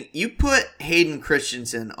the thing. You put Hayden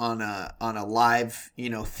Christensen on a live,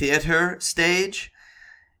 theater stage,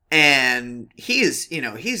 and he's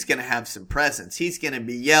going to have some presence. He's going to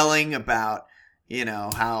be yelling about,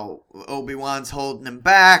 how Obi-Wan's holding him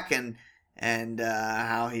back and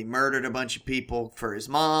how he murdered a bunch of people for his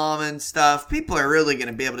mom and stuff. People are really going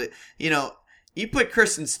to be able to, you put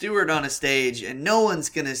Kristen Stewart on a stage and no one's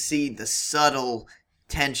going to see the subtle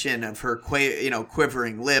tension of her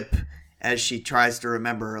quivering lip as she tries to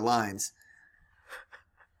remember her lines.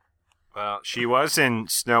 Well, she was in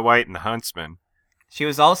Snow White and the Huntsman. She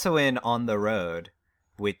was also in On the Road,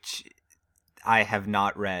 which I have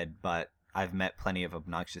not read, but I've met plenty of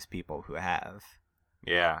obnoxious people who have.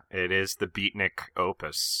 Yeah, it is the beatnik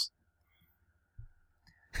opus.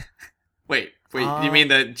 Wait, you mean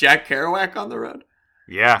the Jack Kerouac On the Road?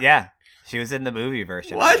 Yeah. Yeah. She was in the movie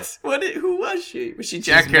version. What? Who was she? Was she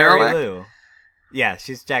Jack Kerouac? Mary Lou. Yeah,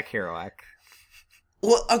 she's Jack Kerouac.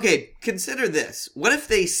 Well, okay, consider this. What if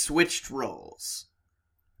they switched roles?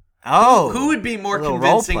 Oh. Who would be more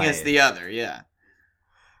convincing as the other? Yeah.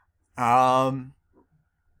 I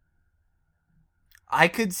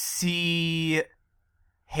could see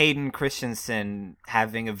Hayden Christensen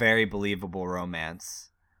having a very believable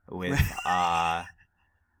romance with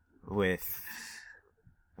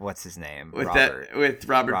what's his name? With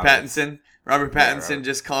Robert Pattinson. Robert Pattinson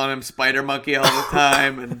just calling him Spider Monkey all the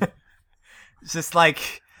time, and just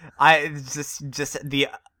like just the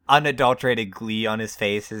unadulterated glee on his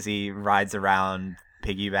face as he rides around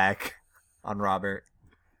piggyback on Robert.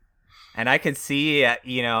 And I could see,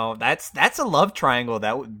 that's a love triangle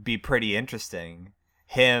that would be pretty interesting.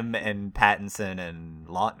 Him and Pattinson and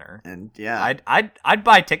Lautner. And yeah, I'd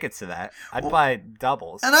buy tickets to that. I'd buy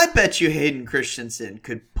doubles. And I bet you Hayden Christensen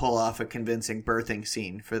could pull off a convincing birthing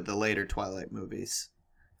scene for the later Twilight movies.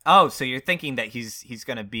 Oh, so you're thinking that he's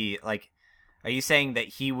gonna be like? Are you saying that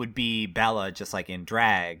he would be Bella just like in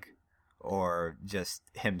drag, or just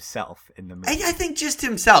himself in the movie? I think just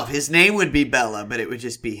himself. His name would be Bella, but it would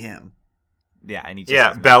just be him. Yeah, and he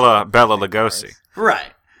just Bella Lugosi.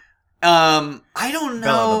 Right. I don't know.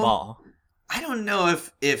 Bella the Ball. I don't know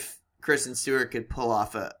if Kristen Stewart could pull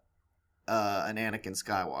off an Anakin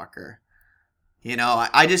Skywalker.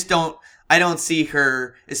 I just don't. I don't see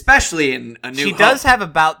her, especially in A New Hope. She does have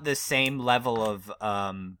about the same level of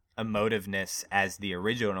emotiveness as the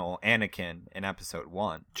original Anakin in Episode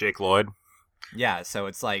 1. Jake Lloyd. Yeah, so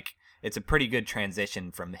it's a pretty good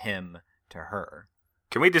transition from him to her.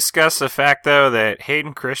 Can we discuss the fact, though, that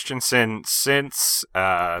Hayden Christensen, since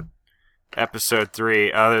episode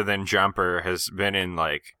 3, other than Jumper, has been in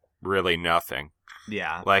like really nothing.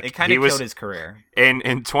 Yeah, like it kind of killed his career. In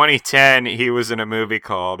 2010, he was in a movie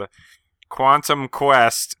called Quantum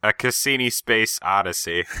Quest: A Cassini Space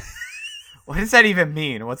Odyssey. What does that even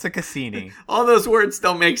mean? What's a Cassini? All those words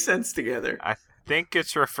don't make sense together. I think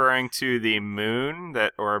it's referring to the moon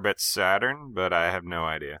that orbits Saturn, but I have no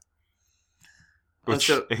idea.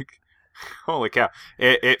 Which, holy cow.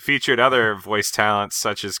 It featured other voice talents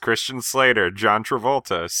such as Christian Slater, John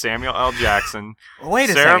Travolta, Samuel L. Jackson,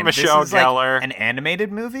 Sarah Michelle Gellar, like an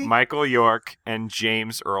animated movie? Michael York, and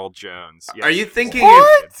James Earl Jones. Yes. Are you thinking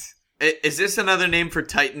what? Is this another name for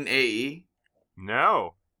Titan AE?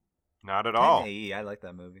 No, not at all. Titan AE, I like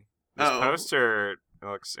that movie. This poster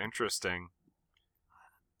looks interesting.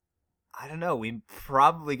 I don't know. We're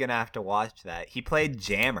probably going to have to watch that. He played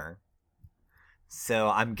Jammer. So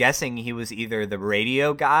I'm guessing he was either the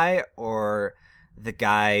radio guy or the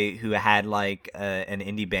guy who had like an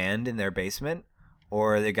indie band in their basement,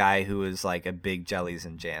 or the guy who was like a big jellies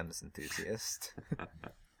and jams enthusiast.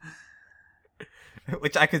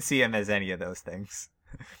 Which I could see him as any of those things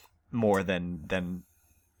more than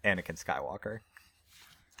Anakin Skywalker.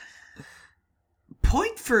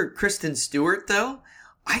 Point for Kristen Stewart, though.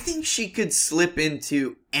 I think she could slip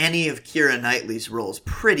into any of Keira Knightley's roles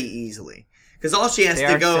pretty easily. Because all she has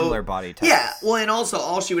to go... similar body types. Yeah, well, and also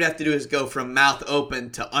all she would have to do is go from mouth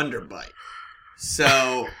open to underbite.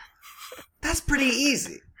 So, that's pretty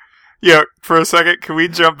easy. Yeah, for a second, can we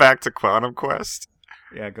jump back to Quantum Quest?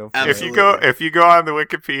 Yeah, go for it. If you go on the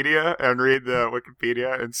Wikipedia and read the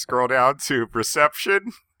Wikipedia and scroll down to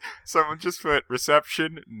reception, someone just put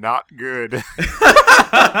reception not good.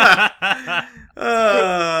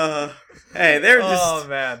 Hey, they're just... Oh,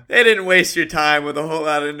 man. They didn't waste your time with a whole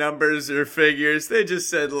lot of numbers or figures. They just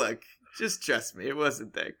said, look, just trust me, it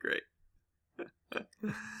wasn't that great.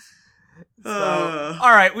 So,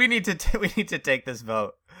 all right, we need to take this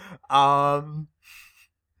vote.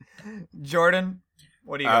 Jordan,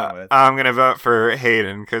 what are you going with? I'm going to vote for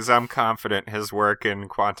Hayden because I'm confident his work in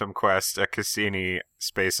Quantum Quest: A Cassini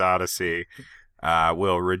Space Odyssey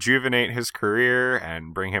will rejuvenate his career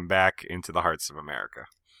and bring him back into the hearts of America.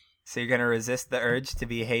 So you're going to resist the urge to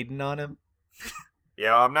be Hayden on him?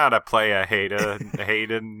 Yeah, I'm not a playa Hayden.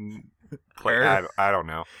 I don't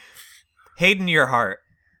know. Hayden your heart.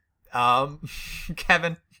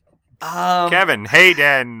 Kevin. Kevin,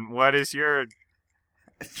 Hayden, what is your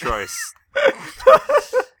choice?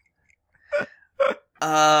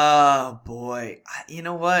 Boy. You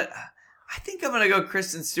know what? I think I'm going to go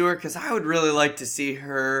Kristen Stewart because I would really like to see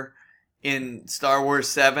her in Star Wars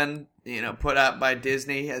 7, put out by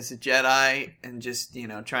Disney as a Jedi and just,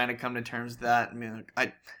 trying to come to terms with that. I mean,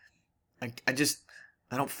 I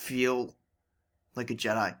don't feel like a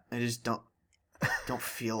Jedi. I just don't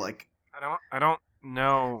feel like... I don't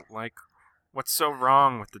know, like, what's so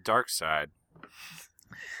wrong with the dark side?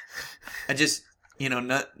 I just,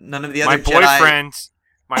 none of the other Jedi...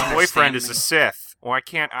 My boyfriend is a Sith. Why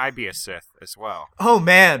can't I be a Sith as well? Oh,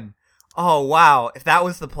 man. Oh, wow. If that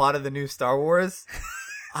was the plot of the new Star Wars,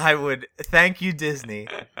 I would thank you, Disney.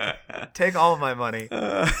 Take all of my money.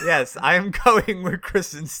 Yes, I am going with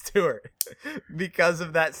Kristen Stewart because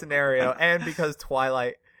of that scenario and because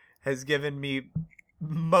Twilight has given me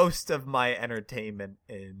most of my entertainment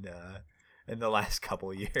in the last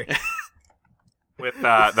couple years. With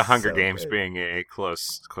the Hunger Games being a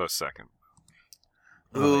close second.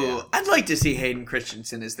 Ooh, yeah. I'd like to see Hayden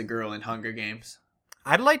Christensen as the girl in Hunger Games.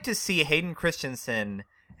 I'd like to see Hayden Christensen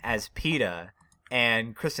as Peeta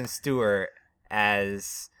and Kristen Stewart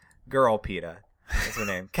as girl Peeta. That's her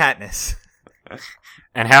name, Katniss.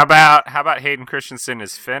 And how about Hayden Christensen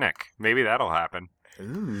as Finnick? Maybe that'll happen.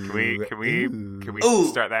 Ooh, can we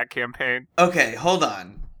start that campaign? Okay, hold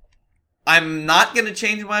on. I'm not going to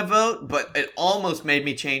change my vote, but it almost made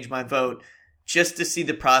me change my vote just to see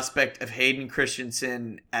the prospect of Hayden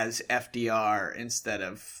Christensen as FDR instead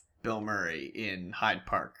of Bill Murray in Hyde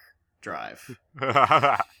Park Drive.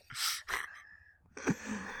 All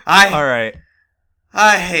right.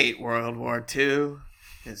 I hate World War II.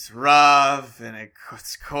 It's rough and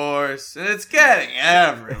it's coarse and it's getting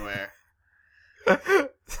everywhere.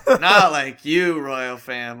 Not like you, royal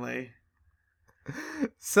family.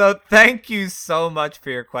 So thank you so much for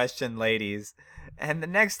your question, ladies. And the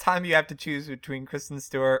next time you have to choose between Kristen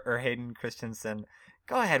Stewart or Hayden Christensen,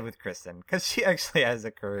 go ahead with Kristen, because she actually has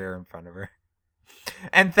a career in front of her.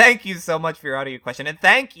 And thank you so much for your audio question. And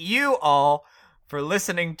thank you all for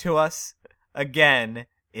listening to us again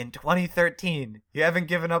in 2013. You haven't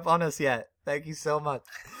given up on us yet. Thank you so much.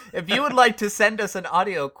 If you would like to send us an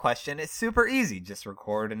audio question, it's super easy. Just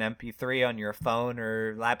record an MP3 on your phone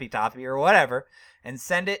or lappy-toppy or whatever and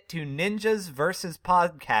send it to ninjas versus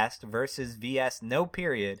podcast versus VS no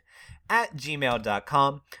period at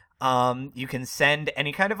gmail.com. You can send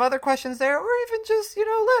any kind of other questions there or even just,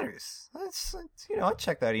 letters. I'll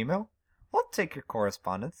check that email. I'll take your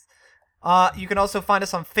correspondence. You can also find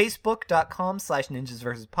us on facebook.com/ninjas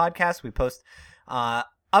versus podcast. We post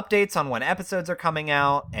updates on when episodes are coming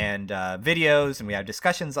out and videos, and we have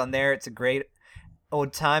discussions on there. It's a great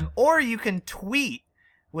old time. Or you can tweet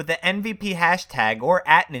with the MVP hashtag or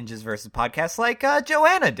at Ninjas versus Podcast like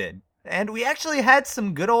Joanna did. And we actually had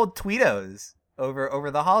some good old tweetos over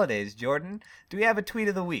the holidays. Jordan, do we have a tweet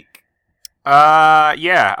of the week?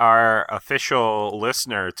 Yeah, our official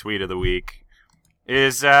listener tweet of the week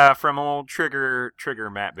is from old Trigger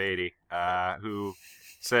Matt Beatty, who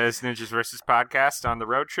says Ninjas versus Podcast on the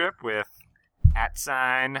road trip with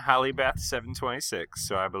 @HollyBeth726,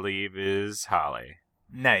 so I believe is Holly.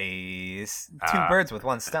 Nice. Two birds with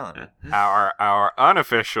one stone. Our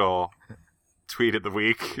unofficial tweet of the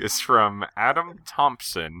week is from Adam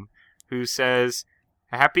Thompson, who says,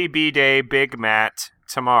 "Happy B-Day, Big Matt,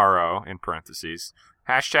 tomorrow," in parentheses,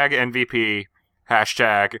 #MVP,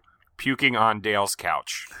 #puking on Dale's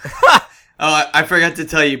couch. Oh, I forgot to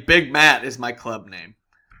tell you, Big Matt is my club name.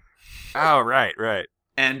 Oh, right.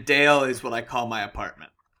 And Dale is what I call my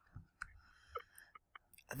apartment.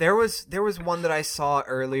 There was one that I saw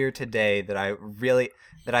earlier today that I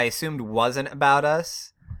assumed wasn't about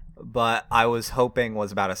us, but I was hoping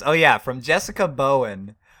was about us. Oh yeah, from Jessica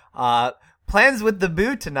Bowen. Plans with the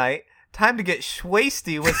boo tonight. Time to get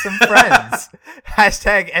schwasty with some friends.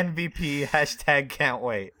 #MVP, #can't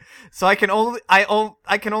wait. So I can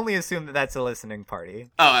only assume that that's a listening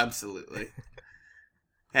party. Oh, absolutely.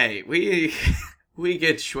 Hey, we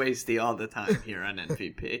get schwasty all the time here on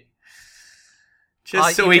MVP.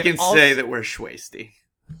 Just so we can say that we're schwasty.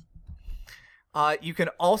 You can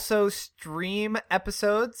also stream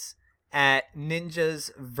episodes at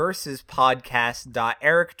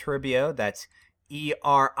ninjasversuspodcast.erictoribio. That's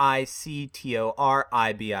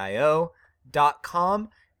ERICTORIBIO.com.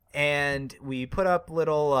 And we put up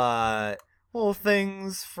little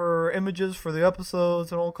things for images for the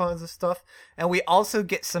episodes and all kinds of stuff. And we also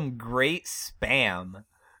get some great spam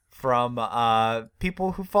from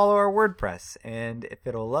people who follow our WordPress. And if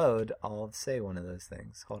it'll load, I'll say one of those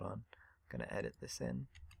things. Hold on. I'm going to edit this in.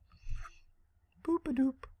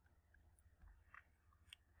 Boop-a-doop.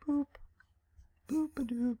 Boop.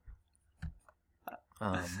 Boop-a-doop.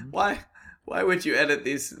 Why would you edit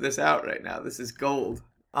this out right now? This is gold.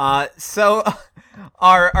 So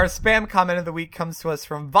our spam comment of the week comes to us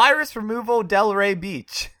from Virus Removal Delray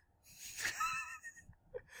Beach,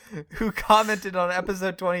 who commented on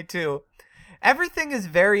episode 22. Everything is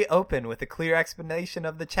very open with a clear explanation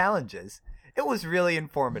of the challenges. It was really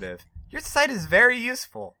informative. Your site is very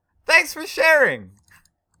useful. Thanks for sharing.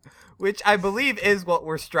 Which I believe is what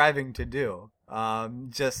we're striving to do.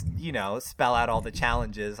 Just, spell out all the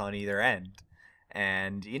challenges on either end.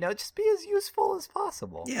 And, just be as useful as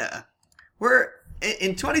possible. Yeah. We're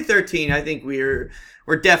in 2013, I think we're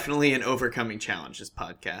definitely an overcoming challenges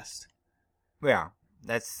podcast. Yeah.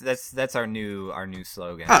 That's our new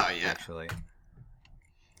slogan. Oh, yeah. Actually. Do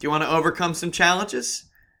you want to overcome some challenges?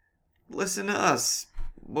 Listen to us.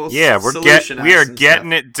 We are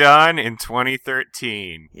getting it done in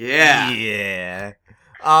 2013. Yeah. Yeah.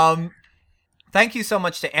 Thank you so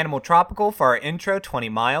much to Animal Tropical for our intro, 20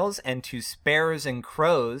 Miles, and to Sparrows and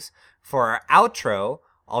Crows for our outro,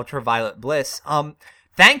 Ultraviolet Bliss.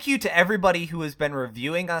 Thank you to everybody who has been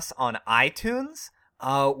reviewing us on iTunes.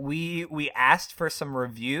 We asked for some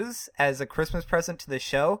reviews as a Christmas present to the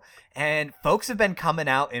show, and folks have been coming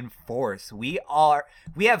out in force. We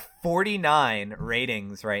have 49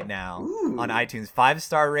 ratings right now on iTunes,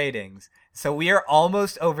 5-star ratings. So we are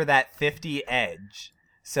almost over that 50 edge.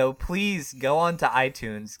 So please go on to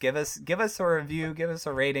iTunes, give us a review, give us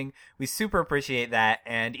a rating. We super appreciate that.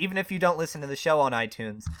 And even if you don't listen to the show on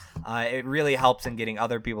iTunes, it really helps in getting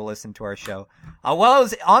other people to listen to our show. While I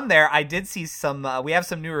was on there, I did see we have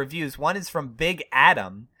some new reviews. One is from Big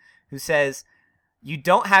Adam, who says, "You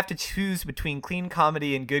don't have to choose between clean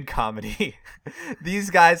comedy and good comedy.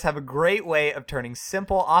 These guys have a great way of turning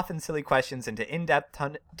simple, often silly questions into in-depth,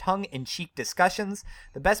 tongue-in-cheek discussions.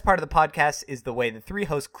 The best part of the podcast is the way the three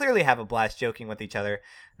hosts clearly have a blast joking with each other.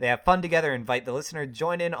 They have fun together, invite the listener to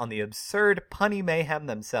join in on the absurd, punny mayhem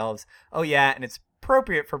themselves. Oh yeah, and it's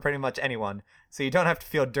appropriate for pretty much anyone, so you don't have to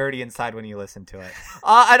feel dirty inside when you listen to it.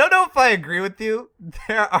 I don't know if I agree with you.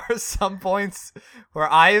 There are some points where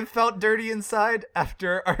I have felt dirty inside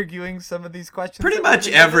after arguing some of these questions. Pretty much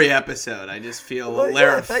every episode, I just feel a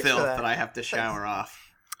layer of filth that I have to shower off.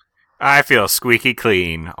 I feel squeaky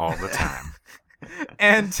clean all the time.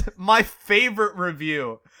 And my favorite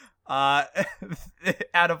review, out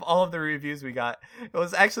of all of the reviews we got, it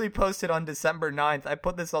was actually posted on December 9th. I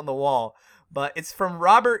put this on the wall, but it's from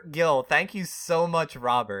Robert Gill. Thank you so much,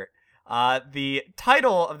 Robert. The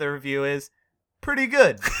title of the review is Pretty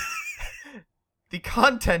Good. The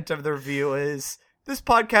content of the review is, this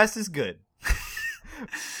podcast is good.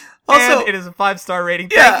 Also, and it is a 5-star rating.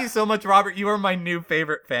 Yeah. Thank you so much, Robert. You are my new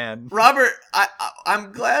favorite fan. Robert,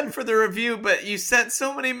 I'm glad for the review, but you sent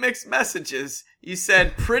so many mixed messages. You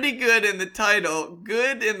said pretty good in the title,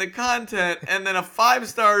 good in the content, and then a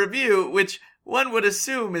 5-star review, which one would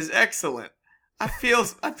assume is excellent. I feel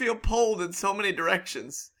pulled in so many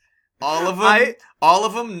directions. All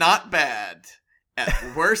of them not bad.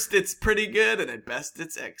 At worst, it's pretty good, and at best,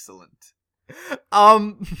 it's excellent.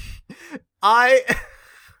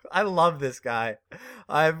 I love this guy.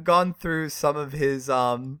 I've gone through some of his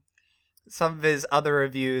other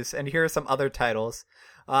reviews, and here are some other titles.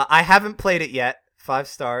 I haven't played it yet. 5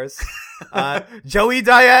 stars. Joey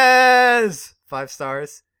Diaz. 5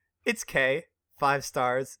 stars. It's K. 5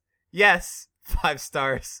 stars. Yes. 5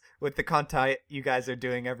 stars. With the content, you guys are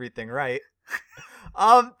doing everything right.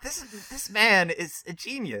 This man is a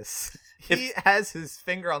genius. He has his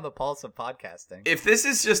finger on the pulse of podcasting. If this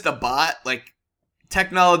is just a bot, like,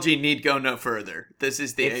 technology need go no further. This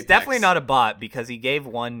is the It's apex. definitely not a bot, because he gave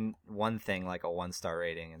one thing like a 1-star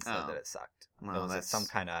rating and said that it sucked. Well, it was some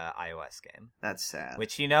kind of iOS game. That's sad.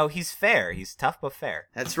 Which, he's fair. He's tough but fair.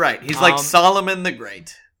 That's right. He's like Solomon the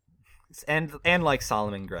Great. And like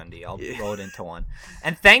Solomon Grundy. I'll roll it into one.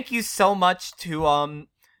 And thank you so much to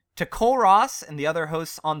Cole Ross and the other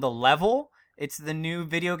hosts on The Level. It's the new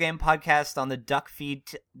video game podcast on the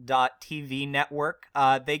duckfeed.tv network.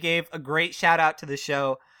 They gave a great shout out to the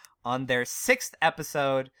show on their 6th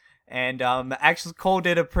episode. And actually, Cole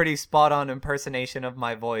did a pretty spot on impersonation of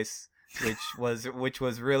my voice, which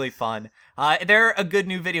was really fun. They're a good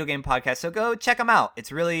new video game podcast, so go check them out.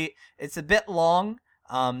 It's a bit long,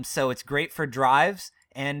 so it's great for drives.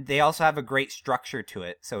 And they also have a great structure to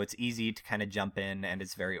it, so it's easy to kind of jump in, and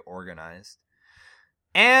it's very organized.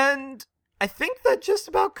 And I think that just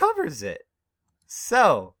about covers it.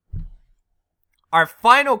 So, our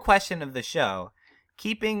final question of the show,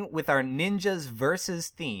 keeping with our ninjas versus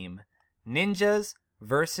theme, ninjas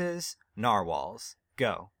versus narwhals.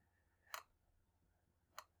 Go.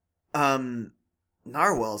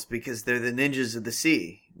 Narwhals, because they're the ninjas of the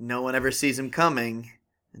sea. No one ever sees them coming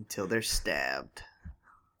until they're stabbed.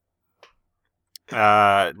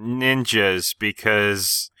 Ninjas,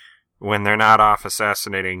 because when they're not off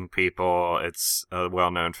assassinating people, it's a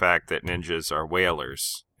well-known fact that ninjas are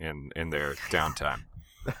whalers in their downtime.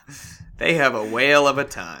 They have a whale of a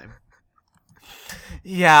time.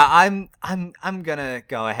 Yeah, I'm gonna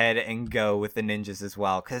go ahead and go with the ninjas as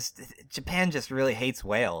well, because Japan just really hates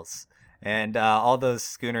whales. And all those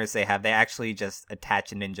schooners they have, they actually just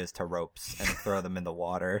attach ninjas to ropes and throw them in the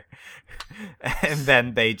water. And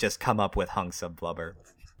then they just come up with hunks of blubber.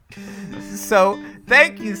 So,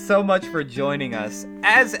 thank you so much for joining us.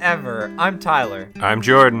 As ever, I'm Tyler. I'm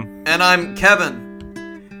Jordan. And I'm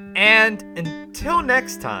Kevin. And until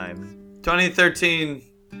next time... 2013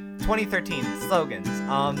 slogans.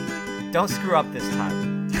 Don't screw up this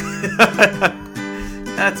time.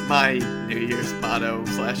 That's my New Year's motto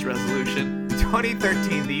 / resolution.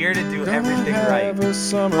 2013, the year to do everything right.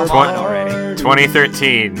 Come on already.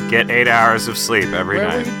 2013, get 8 hours of sleep every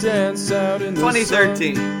night.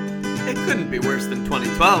 2013, it couldn't be worse than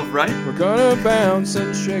 2012, right? We're gonna bounce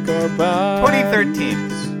and shake our bodies.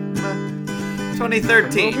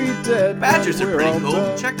 2013, Badgers are pretty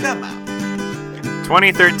cool. Check them out.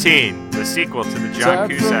 2013, the sequel to the John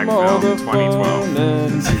Cusack film, 2012.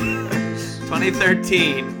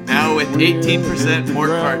 2013, now with 18% more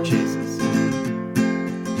car chases.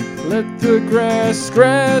 Let the grass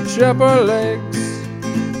scratch up our legs,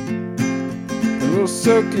 and we'll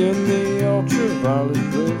soak in the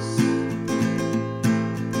ultraviolet bliss.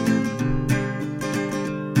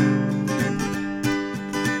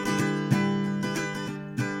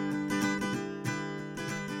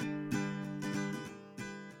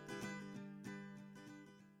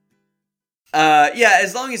 Yeah,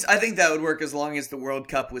 I think that would work as long as the World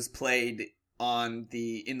Cup was played in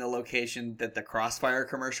the location that the Crossfire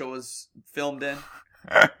commercial was filmed in.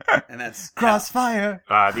 And that's Crossfire.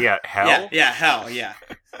 Hell. Yeah, hell. Yeah,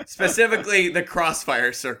 specifically the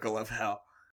Crossfire circle of hell.